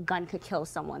 A gun could kill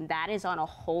someone. That is on a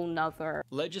whole nother...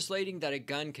 Legislating that a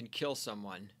gun can kill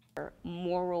someone.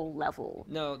 Moral level.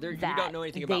 No, you don't know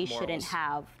anything about morals. They shouldn't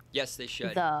have... Yes, they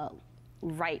should. ...the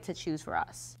right to choose for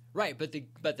us. Right, but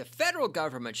the federal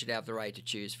government should have the right to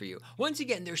choose for you. Once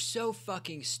again, they're so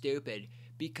fucking stupid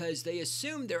because they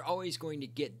assume they're always going to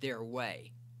get their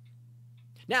way.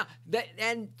 Now,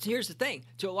 and here's the thing,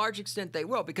 to a large extent they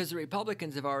will, because the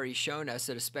Republicans have already shown us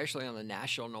that, especially on the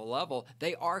national level,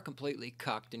 they are completely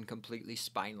cucked and completely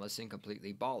spineless and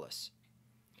completely ballless.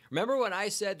 Remember when I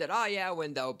said that, oh yeah,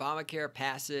 when the Obamacare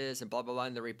passes and blah, blah, blah,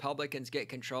 and the Republicans get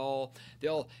control,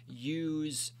 they'll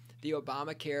use the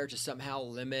Obamacare to somehow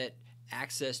limit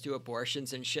access to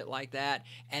abortions and shit like that.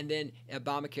 And then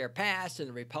Obamacare passed and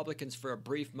the Republicans for a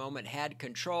brief moment had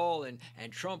control and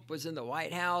Trump was in the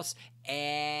White House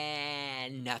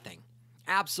and nothing.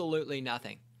 Absolutely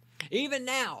nothing. Even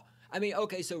now, I mean,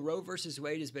 okay, so Roe versus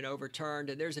Wade has been overturned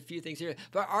and there's a few things here,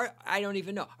 but I don't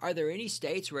even know. Are there any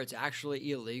states where it's actually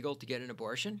illegal to get an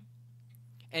abortion?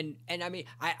 And I mean,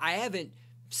 I haven't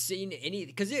seen any,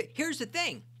 because here's the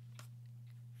thing.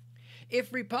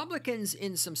 If Republicans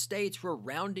in some states were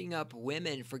rounding up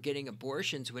women for getting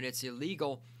abortions when it's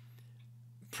illegal,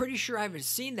 pretty sure I would have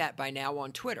seen that by now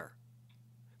on Twitter.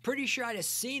 Pretty sure I'd have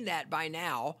seen that by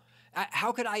now.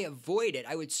 How could I avoid it?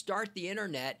 I would start the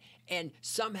internet and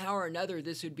somehow or another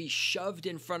this would be shoved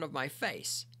in front of my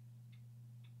face.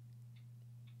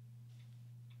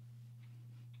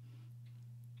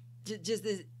 Just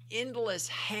this endless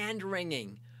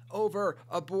hand-wringing over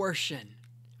abortion.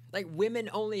 Like, women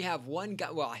only have one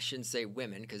gun. Well, I shouldn't say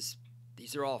women, because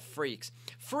these are all freaks.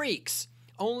 Freaks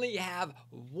only have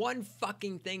one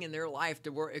fucking thing in their life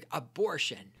to work: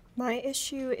 abortion. My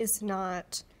issue is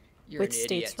not with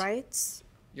states' rights,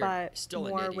 but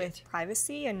more with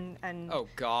privacy and oh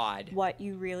God, what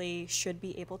you really should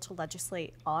be able to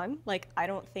legislate on. Like, I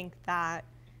don't think that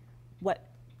what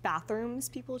bathrooms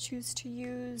people choose to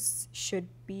use should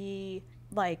be...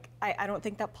 Like, I don't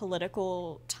think that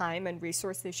political time and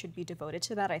resources should be devoted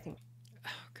to that. I think... Oh,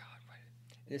 God, what?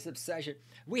 This obsession.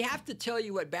 We have to tell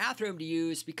you what bathroom to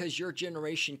use because your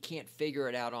generation can't figure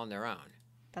it out on their own.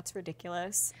 That's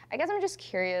ridiculous. I guess I'm just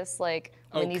curious, like,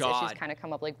 when these issues kind of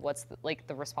come up, like, what's,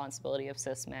 the responsibility of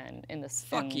cis men in this?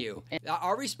 Fuck you.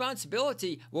 Our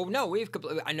responsibility... Well, no,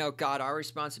 I know, God, our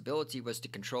responsibility was to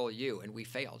control you, and we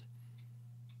failed.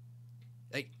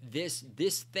 Like, this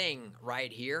thing right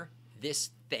here...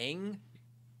 This thing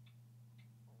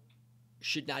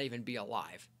should not even be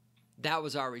alive. That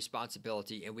was our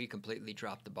responsibility, and we completely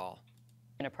dropped the ball.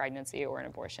 In a pregnancy or an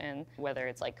abortion, whether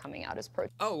it's like coming out as pro.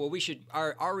 Oh, well, we should.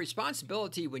 Our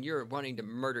responsibility when you're wanting to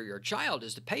murder your child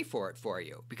is to pay for it for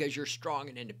you because you're strong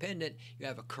and independent. You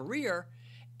have a career,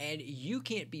 and you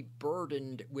can't be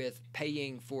burdened with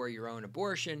paying for your own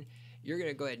abortion. You're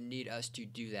going to go ahead and need us to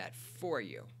do that for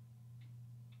you.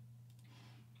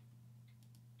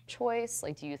 Choice?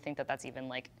 Like, do you think that that's even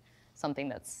like something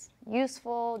that's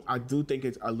useful? I do think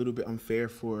it's a little bit unfair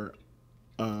for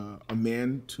a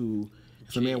man to,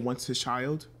 if a man wants his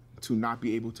child, to not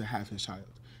be able to have his child.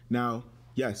 Now,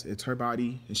 yes, it's her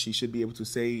body, and she should be able to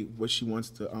say what she wants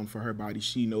to for her body.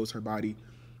 She knows her body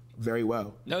very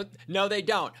well. No, they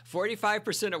don't.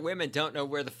 45% of women don't know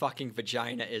where the fucking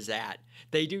vagina is at.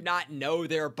 They do not know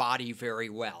their body very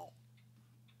well.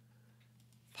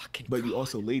 Fucking But God. you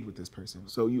also laid with this person,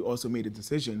 so you also made a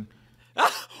decision.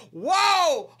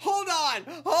 Whoa! Hold on!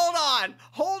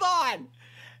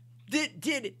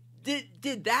 Did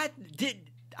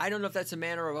I don't know if that's a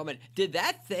man or a woman. Did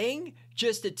that thing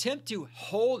just attempt to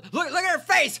hold? Look at her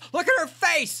face! Look at her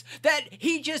face! That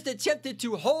he just attempted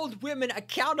to hold women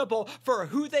accountable for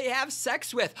who they have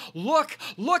sex with. Look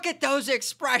at those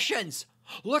expressions.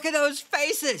 Look at those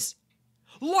faces.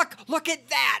 Look at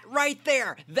that right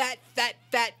there. That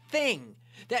thing.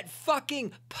 That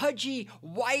fucking pudgy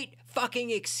white fucking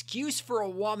excuse for a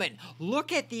woman.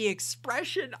 Look at the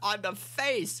expression on the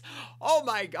face. Oh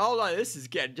my God, hold on, this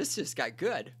just got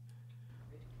good.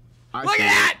 Look at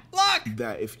that! Look!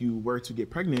 That if you were to get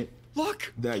pregnant,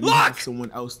 that you have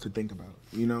someone else to think about,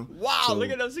 you know? Wow, so, look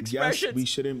at those expressions. Yes, we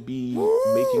shouldn't be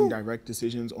making direct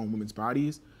decisions on women's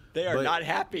bodies. They are not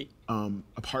happy.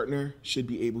 A partner should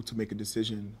be able to make a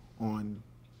decision on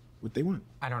what they want.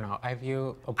 I don't know. I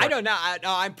don't know.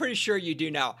 I'm pretty sure you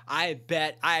do know. I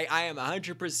bet I am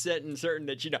 100% certain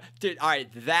that you know. Dude, all right,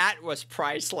 that was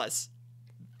priceless.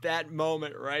 That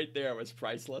moment right there was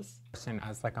priceless.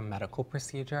 As like a medical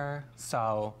procedure,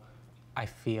 so I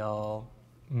feel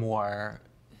more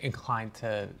inclined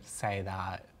to say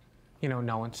that, you know,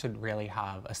 no one should really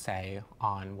have a say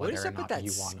on whether or not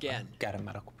you want to get a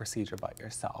medical procedure but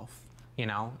yourself, you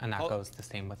know, and that goes the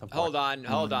same with abortion.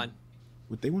 Hold on.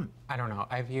 What they want. I don't know.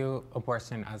 I view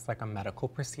abortion as like a medical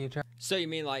procedure. So you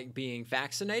mean like being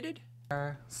vaccinated?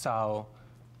 So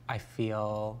I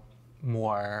feel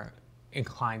more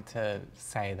inclined to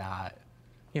say that,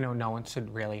 you know, no one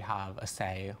should really have a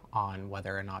say on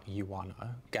whether or not you want to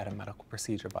get a medical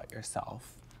procedure but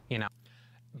yourself, you know.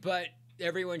 But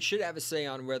everyone should have a say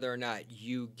on whether or not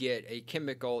you get a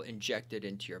chemical injected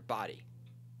into your body,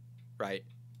 right?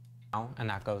 And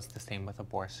that goes the same with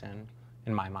abortion.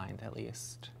 In my mind, at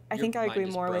least. I think I agree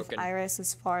more with Iris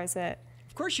as far as it.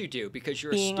 Of course you do, because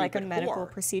you're being a stupid like a medical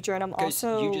procedure, and I'm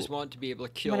also. You just want to be able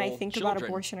to kill children. When I think about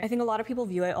abortion, I think a lot of people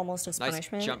view it almost as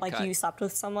punishment. Like cut. You slept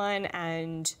with someone,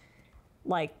 and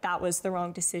like that was the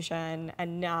wrong decision,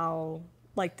 and now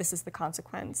like this is the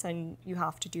consequence, and you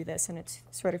have to do this, and it's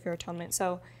sort of your atonement.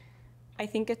 So, I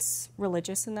think it's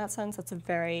religious in that sense. It's a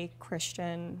very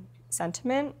Christian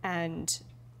sentiment, and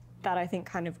that I think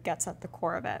kind of gets at the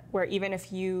core of it, where even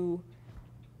if you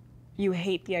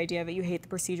hate the idea of it, you hate the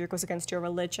procedure, it goes against your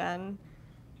religion.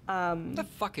 What the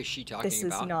fuck is she talking about? This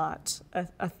is not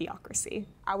a theocracy.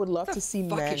 I would love to see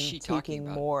men taking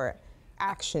more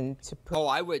action to... Oh,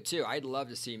 I would too. I'd love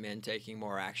to see men taking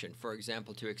more action. For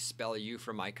example, to expel you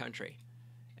from my country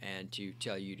and to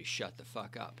tell you to shut the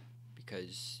fuck up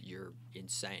because you're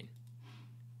insane.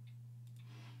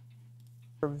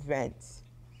 Prevent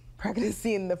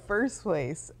pregnancy in the first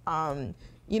place.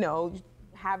 You know,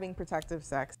 having protective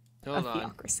sex. Hold on.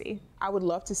 Theocracy. I would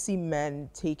love to see men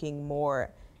taking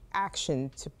more action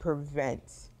to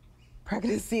prevent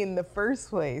pregnancy in the first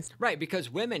place. Right, because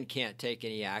women can't take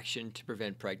any action to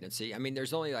prevent pregnancy. I mean,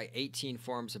 there's only like 18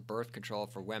 forms of birth control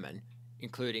for women,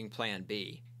 including Plan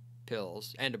B,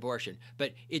 pills, and abortion.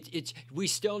 But we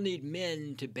still need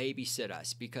men to babysit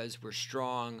us because we're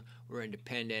strong, we're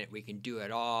independent, we can do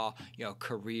it all, you know,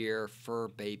 career, fur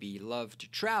baby, love to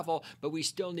travel, but we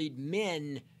still need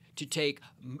men to take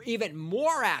even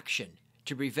more action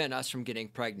to prevent us from getting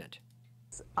pregnant.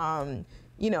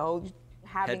 You know,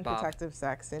 having protective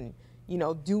sex and, you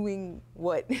know, doing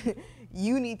what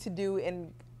you need to do.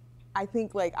 And I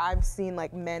think like I've seen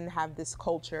like men have this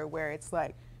culture where it's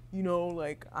like, you know,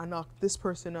 like I knocked this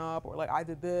person up, or like I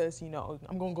did this, you know,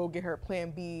 I'm gonna go get her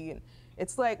Plan B. And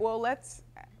it's like, well, let's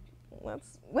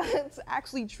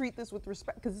actually treat this with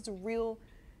respect, because it's a real,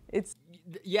 it's...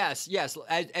 Yes.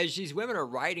 As these women are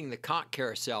riding the conch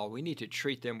carousel, we need to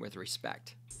treat them with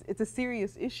respect. It's a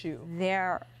serious issue.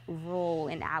 Their role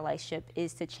in allyship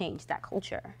is to change that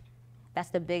culture. That's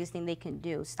the biggest thing they can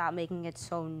do. Stop making it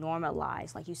so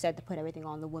normalized. Like you said, to put everything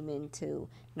on the woman to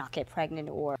not get pregnant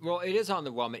or... Well, it is on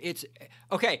the woman. It's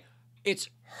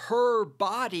her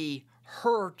body,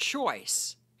 her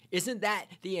choice. Isn't that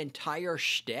the entire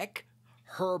shtick?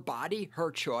 Her body, her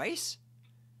choice?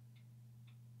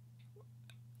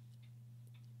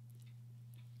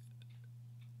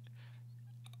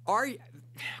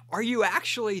 Are you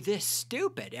actually this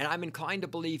stupid? And I'm inclined to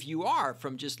believe you are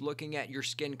from just looking at your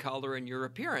skin color and your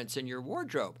appearance and your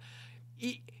wardrobe.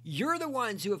 You're the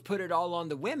ones who have put it all on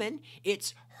the women.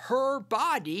 It's her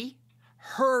body,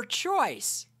 her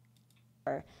choice.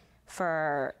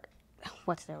 For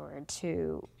what's the word?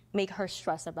 To make her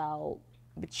stress about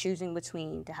choosing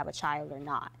between to have a child or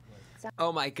not.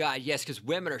 Oh my God, yes, because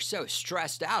women are so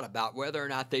stressed out about whether or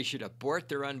not they should abort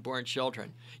their unborn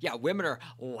children. Yeah, women are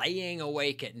laying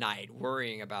awake at night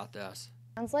worrying about this.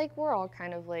 Sounds like we're all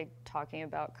kind of like talking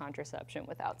about contraception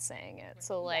without saying it.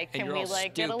 So like, can we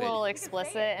like get a little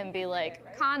explicit and be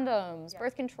like condoms,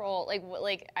 birth control?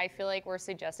 Like I feel like we're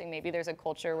suggesting maybe there's a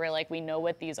culture where like we know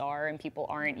what these are and people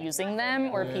aren't using them,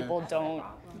 or people don't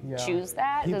choose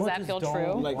that. Does that feel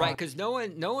true? Right, because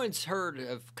no one's heard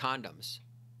of condoms.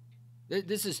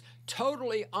 This is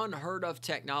totally unheard of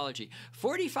technology.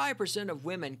 45% of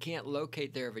women can't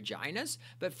locate their vaginas,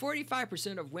 but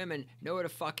 45% of women know what a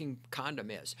fucking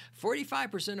condom is.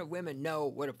 45% of women know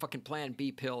what a fucking Plan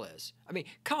B pill is. I mean,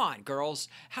 come on, girls.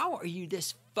 How are you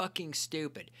this fucking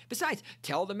stupid? Besides,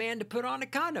 tell the man to put on a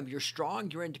condom. You're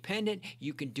strong, you're independent,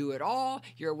 you can do it all,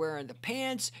 you're wearing the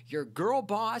pants, you're a girl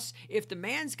boss. If the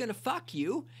man's gonna fuck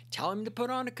you, tell him to put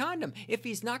on a condom. If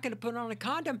he's not gonna put on a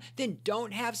condom, then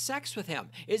don't have sex with him.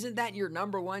 Isn't that your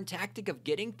 #1 tactic of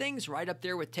getting things, right up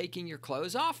there with taking your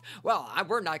clothes off? Well,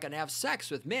 we're not gonna have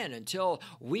sex with men until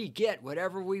we get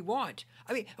whatever we want.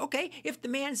 I mean, okay, if the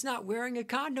man's not wearing a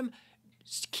condom,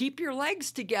 keep your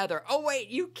legs together. Oh wait,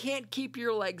 you can't keep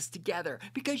your legs together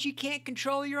because you can't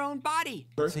control your own body.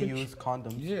 To use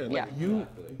condoms. Yeah,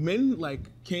 men like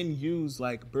can use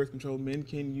like birth control. Men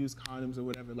can use condoms or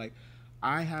whatever. Like,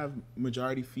 I have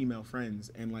majority female friends,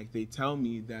 and like they tell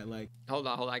me that like. Hold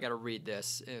on, I gotta read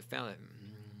this. I found it.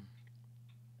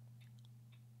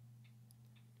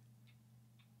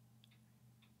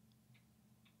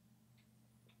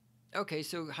 Okay,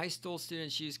 so high school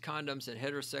students use condoms and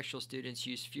heterosexual students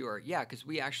use fewer. Yeah, because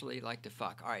we actually like to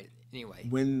fuck. All right, anyway.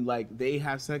 When like they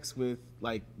have sex with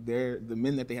like the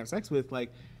men that they have sex with,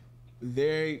 like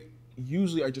they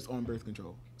usually are just on birth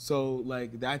control. So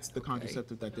like that's the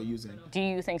contraceptive that they're using. Do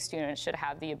you think students should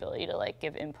have the ability to like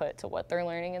give input to what they're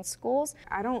learning in schools?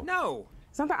 I don't. No.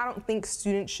 It's not that I don't think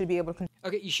students should be able to.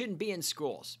 Okay, you shouldn't be in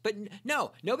schools. But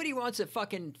no, nobody wants a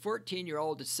fucking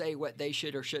 14-year-old to say what they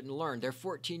should or shouldn't learn. They're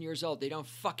 14 years old. They don't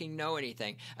fucking know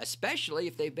anything, especially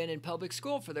if they've been in public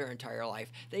school for their entire life.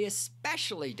 They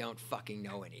especially don't fucking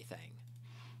know anything.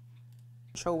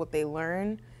 Control what they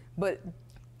learn, but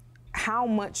how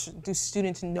much do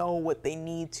students know what they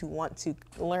need to want to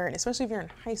learn, especially if you're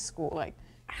in high school? Like,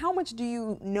 how much do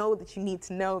you know that you need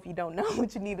to know if you don't know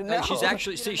what you need to know? She's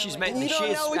actually, see, she's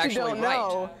actually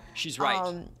right. She's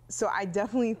right. So I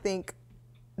definitely think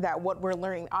that what we're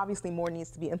learning, obviously more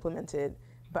needs to be implemented,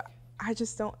 but I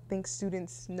just don't think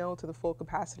students know to the full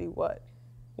capacity what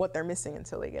they're missing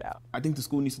until they get out. I think the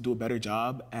school needs to do a better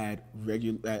job at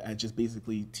just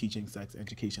basically teaching sex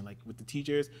education, like with the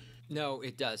teachers. No,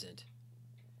 it doesn't.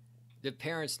 The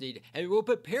parents need, and we'll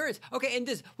put parents, okay, and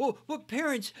this, well,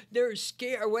 parents, they're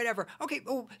scared or whatever. Okay,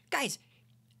 well, guys,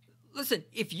 listen,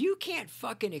 if you can't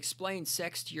fucking explain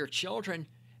sex to your children,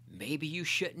 maybe you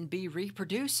shouldn't be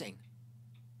reproducing.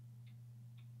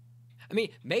 I mean,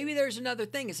 maybe there's another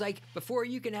thing. It's like before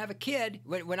you can have a kid,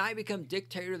 when I become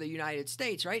dictator of the United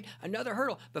States, right? Another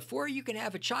hurdle. Before you can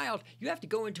have a child, you have to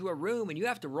go into a room and you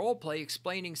have to role play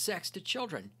explaining sex to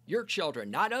children. Your children,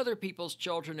 not other people's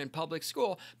children in public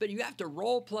school, but you have to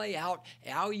role play out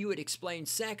how you would explain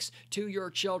sex to your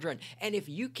children. And if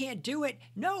you can't do it,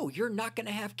 no, you're not going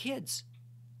to have kids.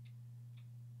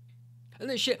 And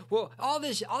then shit, well, all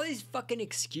these fucking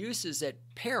excuses that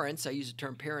parents, I use the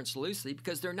term parents loosely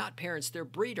because they're not parents, they're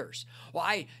breeders. Well,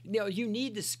 you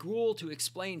need the school to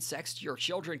explain sex to your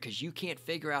children because you can't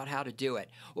figure out how to do it.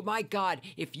 Well, my God,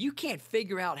 if you can't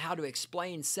figure out how to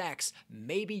explain sex,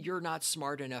 maybe you're not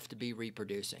smart enough to be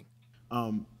reproducing.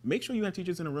 Make sure you have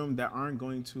teachers in a room that aren't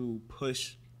going to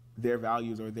push their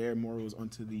values or their morals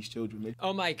onto these children.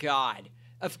 Oh my God.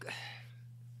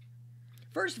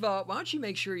 First of all, why don't you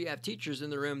make sure you have teachers in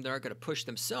the room that aren't going to push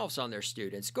themselves on their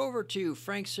students? Go over to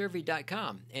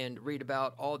franksurvey.com and read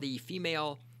about all the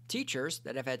female teachers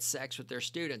that have had sex with their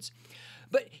students.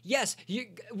 But yes,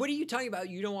 what are you talking about?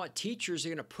 You don't want teachers who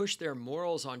are going to push their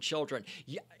morals on children.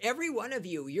 Every one of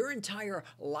you, your entire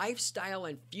lifestyle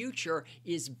and future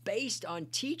is based on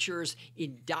teachers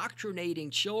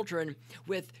indoctrinating children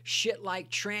with shit like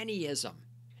trannyism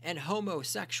and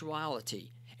homosexuality,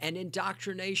 and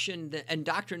indoctrinating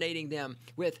them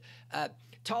with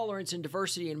tolerance and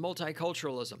diversity and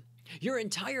multiculturalism. Your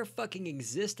entire fucking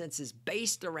existence is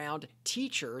based around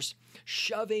teachers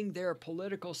shoving their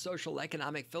political, social,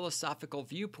 economic, philosophical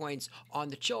viewpoints on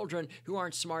the children who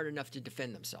aren't smart enough to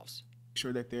defend themselves.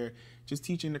 Sure that they're just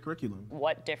teaching the curriculum.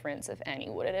 What difference, if any,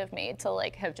 would it have made to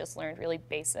like have just learned really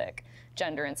basic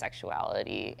gender and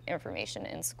sexuality information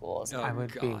in schools? I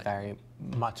would be very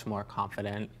much more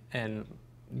confident in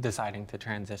deciding to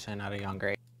transition at a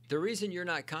younger The reason you're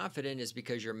not confident is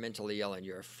because you're mentally ill and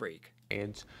you're a freak.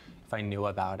 age. If I knew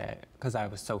about it, because I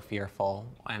was so fearful,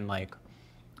 and like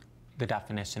the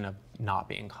definition of not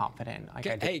being confident. Like,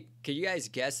 Hey, can you guys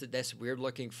guess that this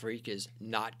weird-looking freak is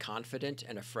not confident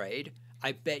and afraid?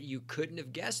 I bet you couldn't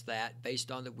have guessed that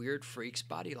based on the weird freak's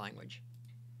body language.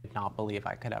 did not believe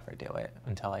I could ever do it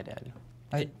until I did.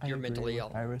 You're mentally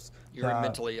ill. Iris, You're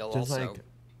mentally ill also. Like,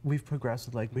 we've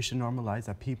progressed. Like, we should normalize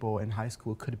that people in high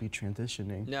school could be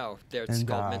transitioning. No, it's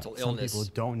called mental illness. Some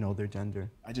people don't know their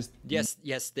gender.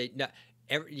 Yes, they no.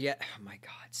 Oh my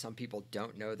God, some people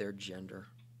don't know their gender.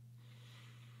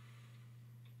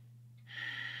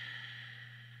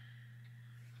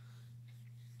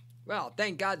 Well,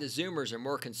 thank God the Zoomers are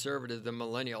more conservative than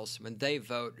millennials. When they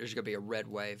vote, there's going to be a red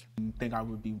wave. I think I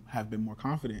would have been more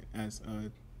confident as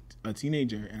a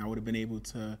teenager, and I would have been able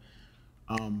to.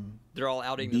 They're all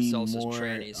outing themselves as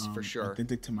trannies, for sure.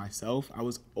 Authentic to myself. I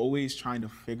was always trying to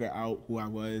figure out who I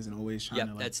was, and always trying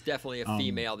to. That's definitely a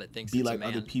female that thinks be it's like a man.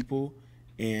 other people,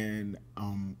 and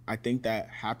I think that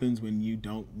happens when you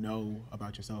don't know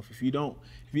about yourself. If you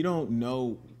don't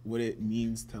know what it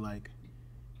means to like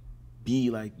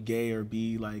be like gay or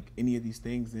be like any of these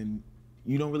things, then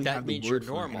you don't really have the word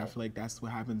for it. And I feel like that's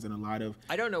what happens in a lot of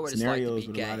I don't know what scenarios it's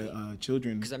like to be with gay, a lot of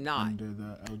children because I'm not under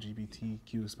the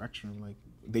LGBTQ spectrum. Like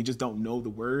they just don't know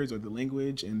the words or the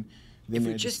language, and then if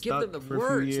we just give them the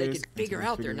words, they could figure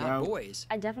out they're not boys.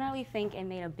 I definitely think it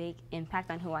made a big impact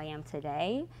on who I am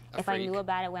today. If I knew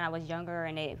about it when I was younger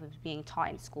and it was being taught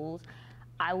in schools,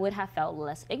 I would have felt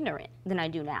less ignorant than I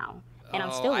do now. And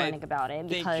I'm still learning about it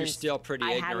because you're still pretty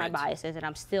I ignorant. had my biases, and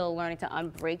I'm still learning to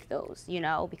unbreak those, you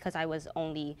know, because I was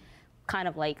only kind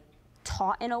of like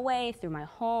taught in a way through my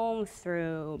home,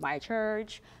 through my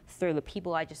church, through the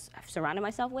people I just surrounded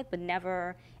myself with, but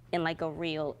never in like a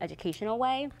real educational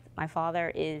way. My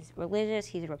father is religious,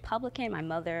 he's a Republican, my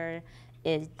mother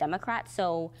is Democrat,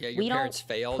 so we don't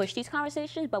push these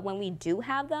conversations, but when we do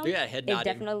have them, it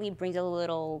definitely brings a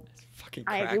little,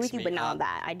 I agree with you, but not on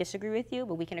that. I disagree with you,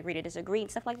 but we can agree to disagree and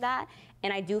stuff like that.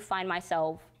 And I do find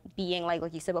myself being like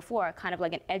you said before, kind of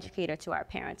like an educator to our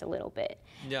parents a little bit.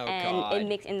 It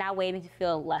makes, in that way, it makes you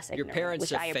feel less ignorant, your parents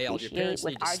which have I failed. appreciate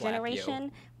with our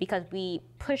generation, because we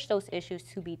push those issues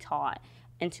to be taught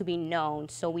and to be known,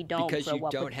 so we don't because grow you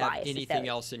up don't with have biases anything that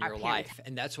else in our your parents life,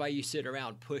 and that's why you sit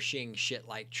around pushing shit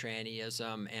like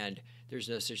trannyism and there's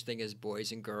no such thing as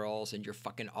boys and girls and your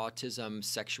fucking autism,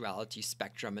 sexuality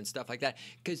spectrum and stuff like that,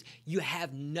 because you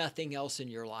have nothing else in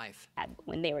your life.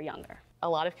 When they were younger. A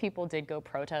lot of people did go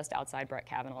protest outside Brett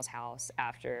Kavanaugh's house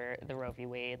after the Roe v.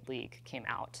 Wade leak came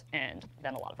out. And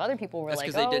then a lot of other people were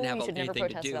like, oh, you should never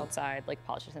protest outside like a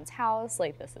politician's house.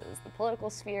 Like, this is the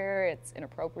political sphere. It's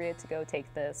inappropriate to go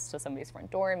take this to somebody's front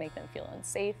door and make them feel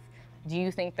unsafe. Do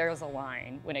you think there's a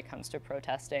line when it comes to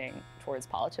protesting towards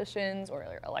politicians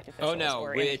or elected officials? Oh no,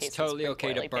 or it's totally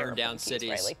okay to burn down cities,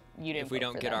 right? Like, you didn't if we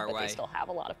don't get our way. But they still have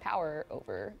a lot of power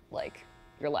over like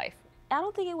your life. I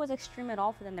don't think it was extreme at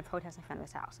all for them to protest in front of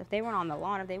his house. If they weren't on the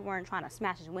lawn, if they weren't trying to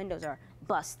smash his windows or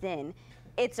bust in,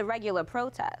 it's a regular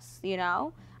protest, you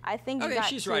know? I think you got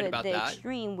to the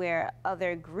extreme where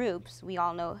other groups, we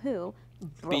all know who,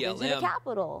 broke into the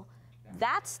Capitol.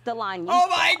 That's the line you Oh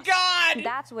my God!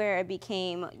 That's where it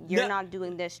became, you're not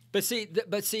doing this. But see,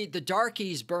 the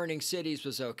darkies burning cities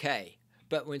was okay.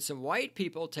 But when some white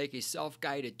people take a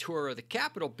self-guided tour of the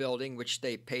Capitol building, which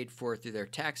they paid for through their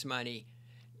tax money,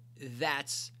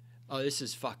 this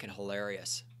is fucking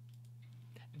hilarious.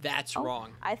 That's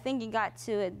wrong. I think you got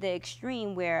to the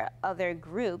extreme where other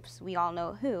groups, we all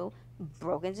know who,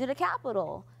 broke into the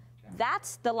Capitol.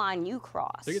 That's the line you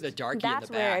crossed. Look at the darkie That's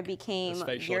in the back. where it became,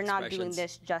 you're not doing expressions.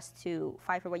 this just to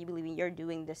fight for what you believe in, you're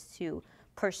doing this to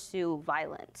pursue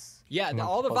violence. Yeah,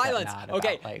 all the violence.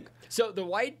 Okay, so the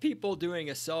white people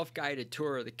doing a self-guided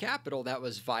tour of the Capitol, that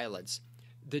was violence.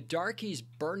 The darkies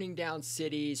burning down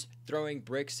cities, throwing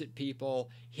bricks at people,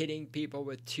 hitting people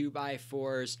with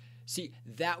 2x4s. See,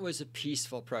 that was a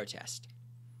peaceful protest.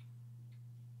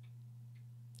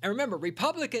 And remember,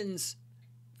 Republicans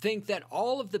think that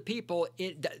all of the people,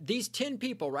 these 10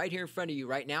 people right here in front of you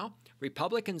right now,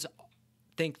 Republicans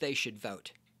think they should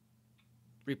vote.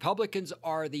 Republicans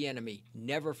are the enemy.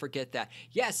 Never forget that.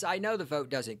 Yes, I know the vote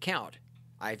doesn't count.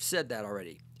 I've said that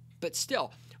already. But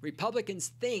still,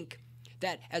 Republicans think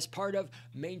that as part of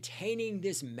maintaining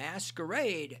this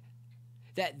masquerade,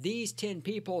 that these 10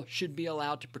 people should be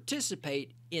allowed to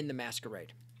participate in the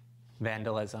masquerade.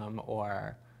 Vandalism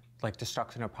or like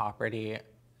destruction of property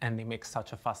and they make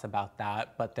such a fuss about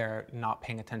that, but they're not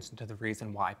paying attention to the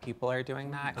reason why people are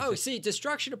doing that. Oh, see,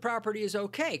 destruction of property is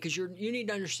okay because you need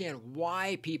to understand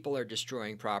why people are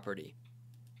destroying property.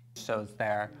 Shows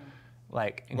their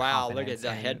wow, look at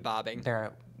the head bobbing. There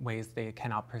are ways they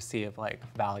cannot perceive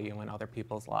value in other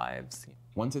people's lives.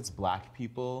 Once it's black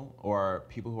people or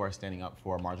people who are standing up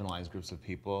for marginalized groups of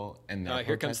people, and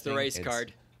here comes the race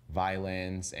card.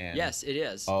 Violence and yes, it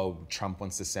is. Oh, Trump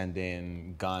wants to send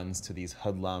in guns to these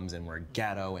hoodlums, and we're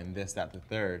ghetto, and this, that, the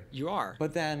third. You are.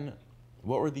 But then,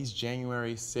 what were these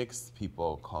January 6th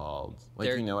people called?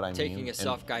 They're you know what I mean? Taking a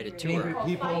self-guided tour.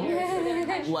 People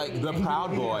like the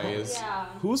Proud Boys. Yeah.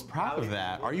 Who's proud of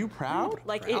that? Are you proud?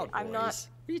 I'm not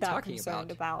that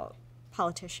concerned about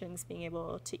politicians being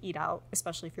able to eat out,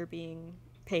 especially if you're being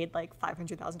paid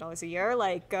 $500,000 a year.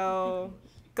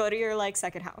 Go to your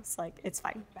second house. It's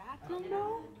fine. Bathroom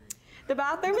though? The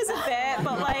bathroom is a bit,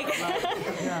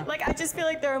 but I just feel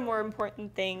like there are more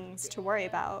important things to worry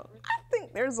about. I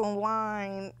think there's a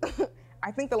line.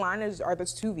 I think the line are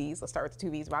those two V's. Let's start with the two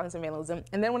V's: violence and vandalism.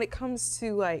 And then when it comes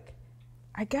to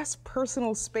I guess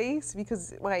personal space,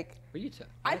 because what are you talking?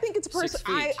 I think it's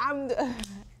personal.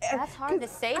 That's hard to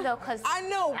say though, because I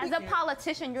know as a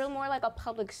politician, you're more like a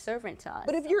public servant to us.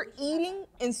 But if you're eating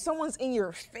and someone's in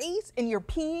your face, and you're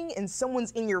peeing and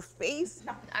someone's in your face,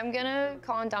 I'm gonna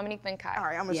call on Dominique Benkai. All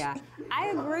right, yeah, I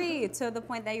agree to the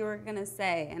point that you were gonna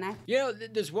say, and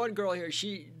there's one girl here.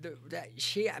 She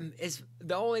is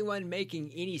the only one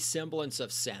making any semblance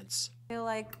of sense. I feel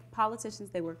like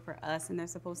politicians, they work for us, and they're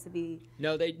supposed to be.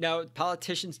 No,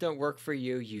 politicians don't work for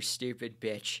you, you stupid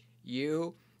bitch.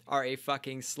 You are a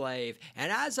fucking slave.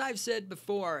 And as I've said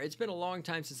before, it's been a long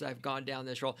time since I've gone down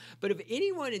this road, but if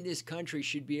anyone in this country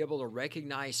should be able to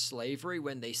recognize slavery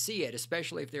when they see it,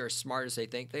 especially if they're as smart as they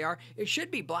think they are, it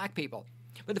should be black people.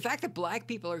 But the fact that black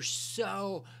people are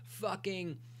so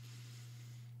fucking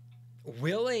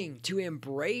willing to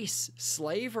embrace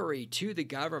slavery to the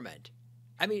government,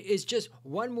 I mean, it's just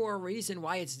one more reason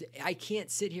why I can't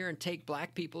sit here and take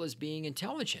black people as being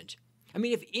intelligent. I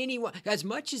mean, if anyone, as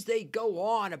much as they go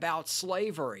on about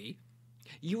slavery,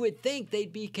 you would think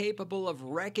they'd be capable of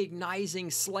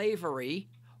recognizing slavery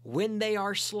when they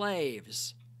are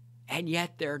slaves, and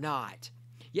yet they're not.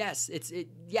 Yes,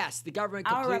 yes, the government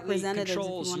completely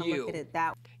controls you. Look at it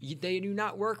that way. They do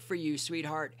not work for you,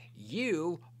 sweetheart.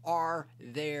 You are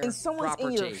their and someone's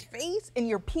property. In your face, and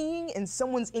you're peeing, and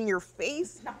someone's in your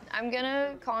face. I'm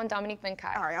gonna call on Dominique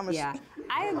Benkai. All right, yeah,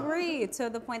 I agree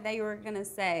to the point that you were gonna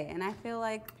say, and I feel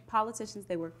like politicians,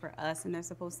 they work for us, and they're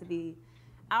supposed to be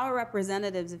our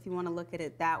representatives, if you want to look at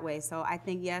it that way. So I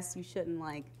think yes, you shouldn't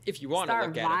if you want to look at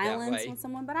it that way, with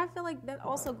someone, but I feel like that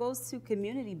also goes to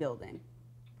community building.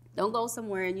 Don't go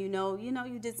somewhere and you know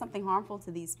you did something harmful to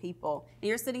these people, and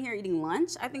you're sitting here eating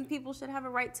lunch. I think people should have a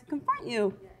right to confront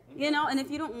you, and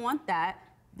if you don't want that,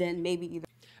 then maybe either.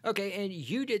 Okay, and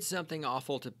you did something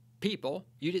awful to people.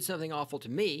 You did something awful to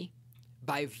me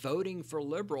by voting for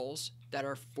liberals that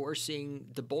are forcing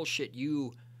the bullshit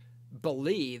you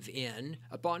believe in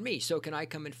upon me. So can I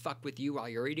come and fuck with you while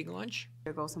you're eating lunch?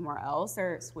 Or go somewhere else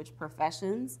or switch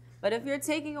professions. But if you're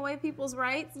taking away people's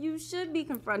rights, you should be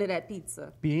confronted at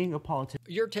pizza. Being a politician.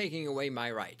 You're taking away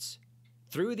my rights.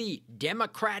 Through the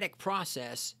democratic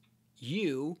process,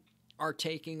 you are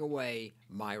taking away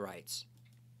my rights.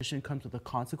 Comes with a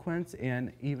consequence,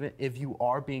 and even if you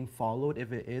are being followed,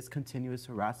 if it is continuous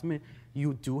harassment,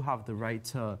 you do have the right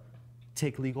to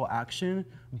take legal action,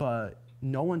 but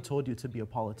no one told you to be a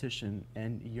politician,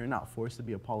 and you're not forced to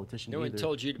be a politician either. No one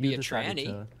told you to be a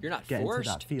tranny. You're not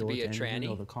forced to be a tranny. And you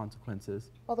know the consequences.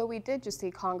 Although we did just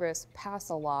see Congress pass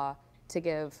a law to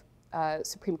give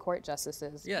Supreme Court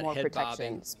justices more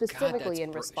protection, specifically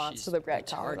in response to the Brett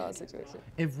Kavanaugh situation.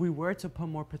 If we were to put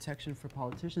more protection for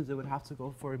politicians, it would have to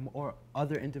go for more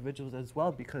other individuals as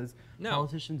well, because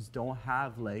politicians don't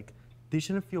have they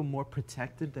shouldn't feel more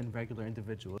protected than regular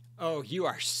individuals. Oh, you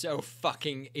are so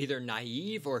fucking either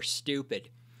naive or stupid.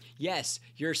 Yes,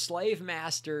 your slave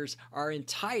masters are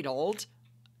entitled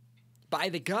by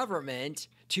the government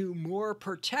to more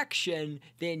protection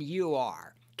than you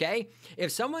are, okay?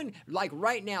 If someone,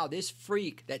 right now, this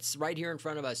freak that's right here in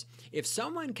front of us, if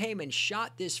someone came and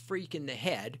shot this freak in the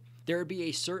head, there would be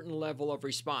a certain level of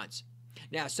response.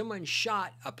 Now, if someone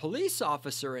shot a police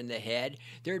officer in the head,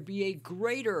 there'd be a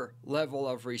greater level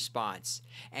of response.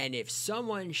 And if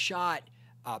someone shot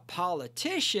a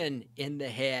politician in the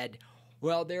head,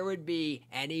 well, there would be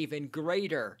an even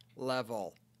greater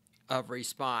level of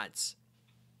response.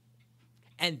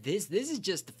 And this is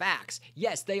just the facts.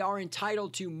 Yes, they are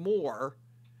entitled to more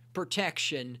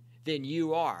protection than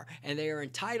you are, and they are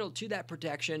entitled to that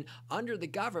protection under the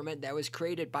government that was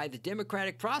created by the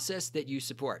democratic process that you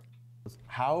support.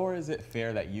 How is it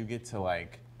fair that you get to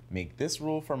like make this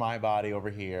rule for my body over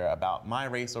here about my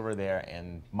race over there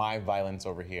and my violence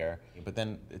over here, but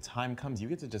then the time comes you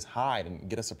get to just hide and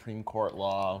get a Supreme Court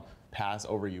law passed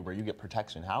over you where you get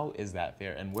protection? How is that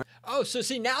fair? And where? Oh, so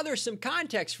see, now there's some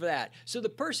context for that. So the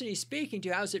person he's speaking to,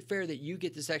 how is it fair that you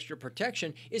get this extra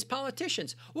protection, is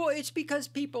politicians. Well, it's because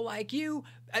people like you,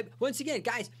 once again,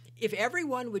 guys, if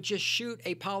everyone would just shoot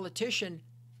a politician,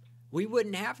 we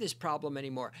wouldn't have this problem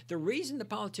anymore. The reason the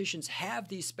politicians have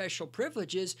these special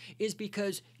privileges is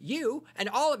because you, and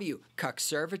all of you,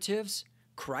 cuckservatives,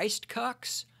 Christ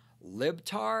cucks,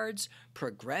 libtards,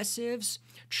 progressives,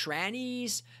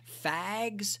 trannies,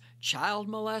 fags, child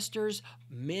molesters,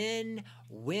 men,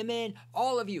 women,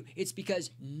 all of you, it's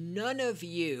because none of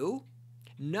you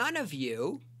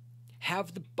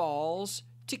have the balls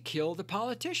to kill the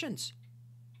politicians.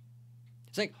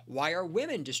 It's like, why are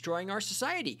women destroying our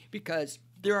society? Because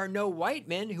there are no white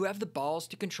men who have the balls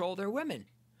to control their women.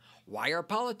 Why are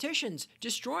politicians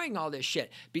destroying all this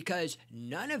shit? Because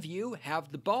none of you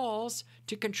have the balls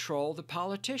to control the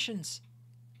politicians.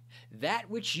 That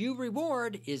which you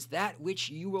reward is that which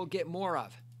you will get more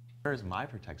of. Where's my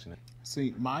protection?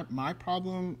 See, my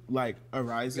problem like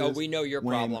arises. Oh, we know your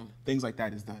when problem. Things like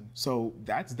that is done. So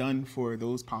that's done for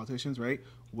those politicians, right?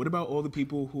 What about all the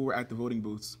people who were at the voting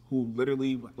booths who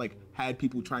literally like had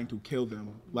people trying to kill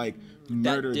them, like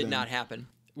murder them? That did not happen.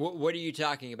 What are you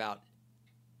talking about?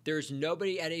 There's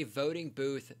nobody at a voting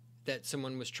booth that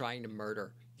someone was trying to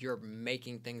murder. You're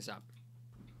making things up.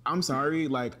 I'm sorry,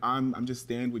 like I'm just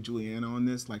stand with Juliana on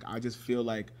this. Like I just feel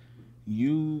like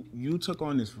you took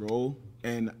on this role,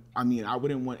 and I mean I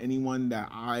wouldn't want anyone that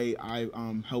I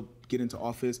helped get into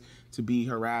office to be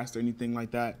harassed or anything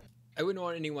like that. I wouldn't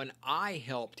want anyone I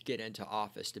helped get into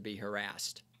office to be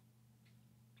harassed.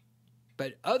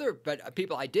 But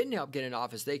people I didn't help get in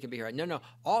office, they can be harassed. No,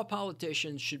 all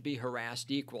politicians should be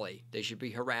harassed equally. They should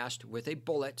be harassed with a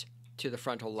bullet to the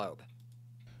frontal lobe.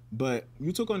 But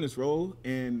you took on this role,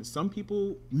 and some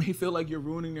people may feel like you're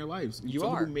ruining their lives. Some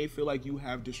people may feel like you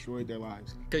have destroyed their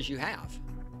lives. Because you have.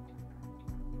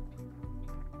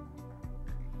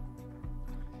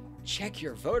 Check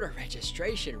your voter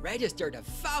registration. Register to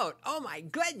vote. Oh my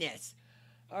goodness.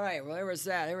 All right, well there was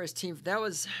that. There was team. That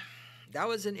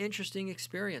was an interesting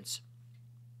experience.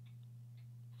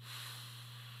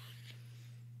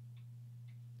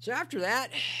 So after that,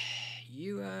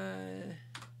 you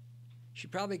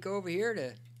should probably go over here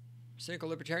to Cynical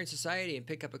Libertarian Society and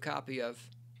pick up a copy of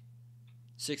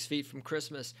 6 Feet from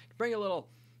Christmas. Bring a little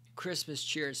Christmas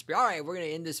cheer and spirit. All right, we're going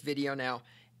to end this video now,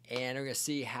 and we're going to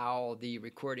see how the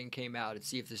recording came out and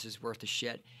see if this is worth a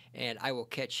shit. And I will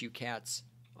catch you cats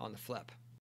on the flip.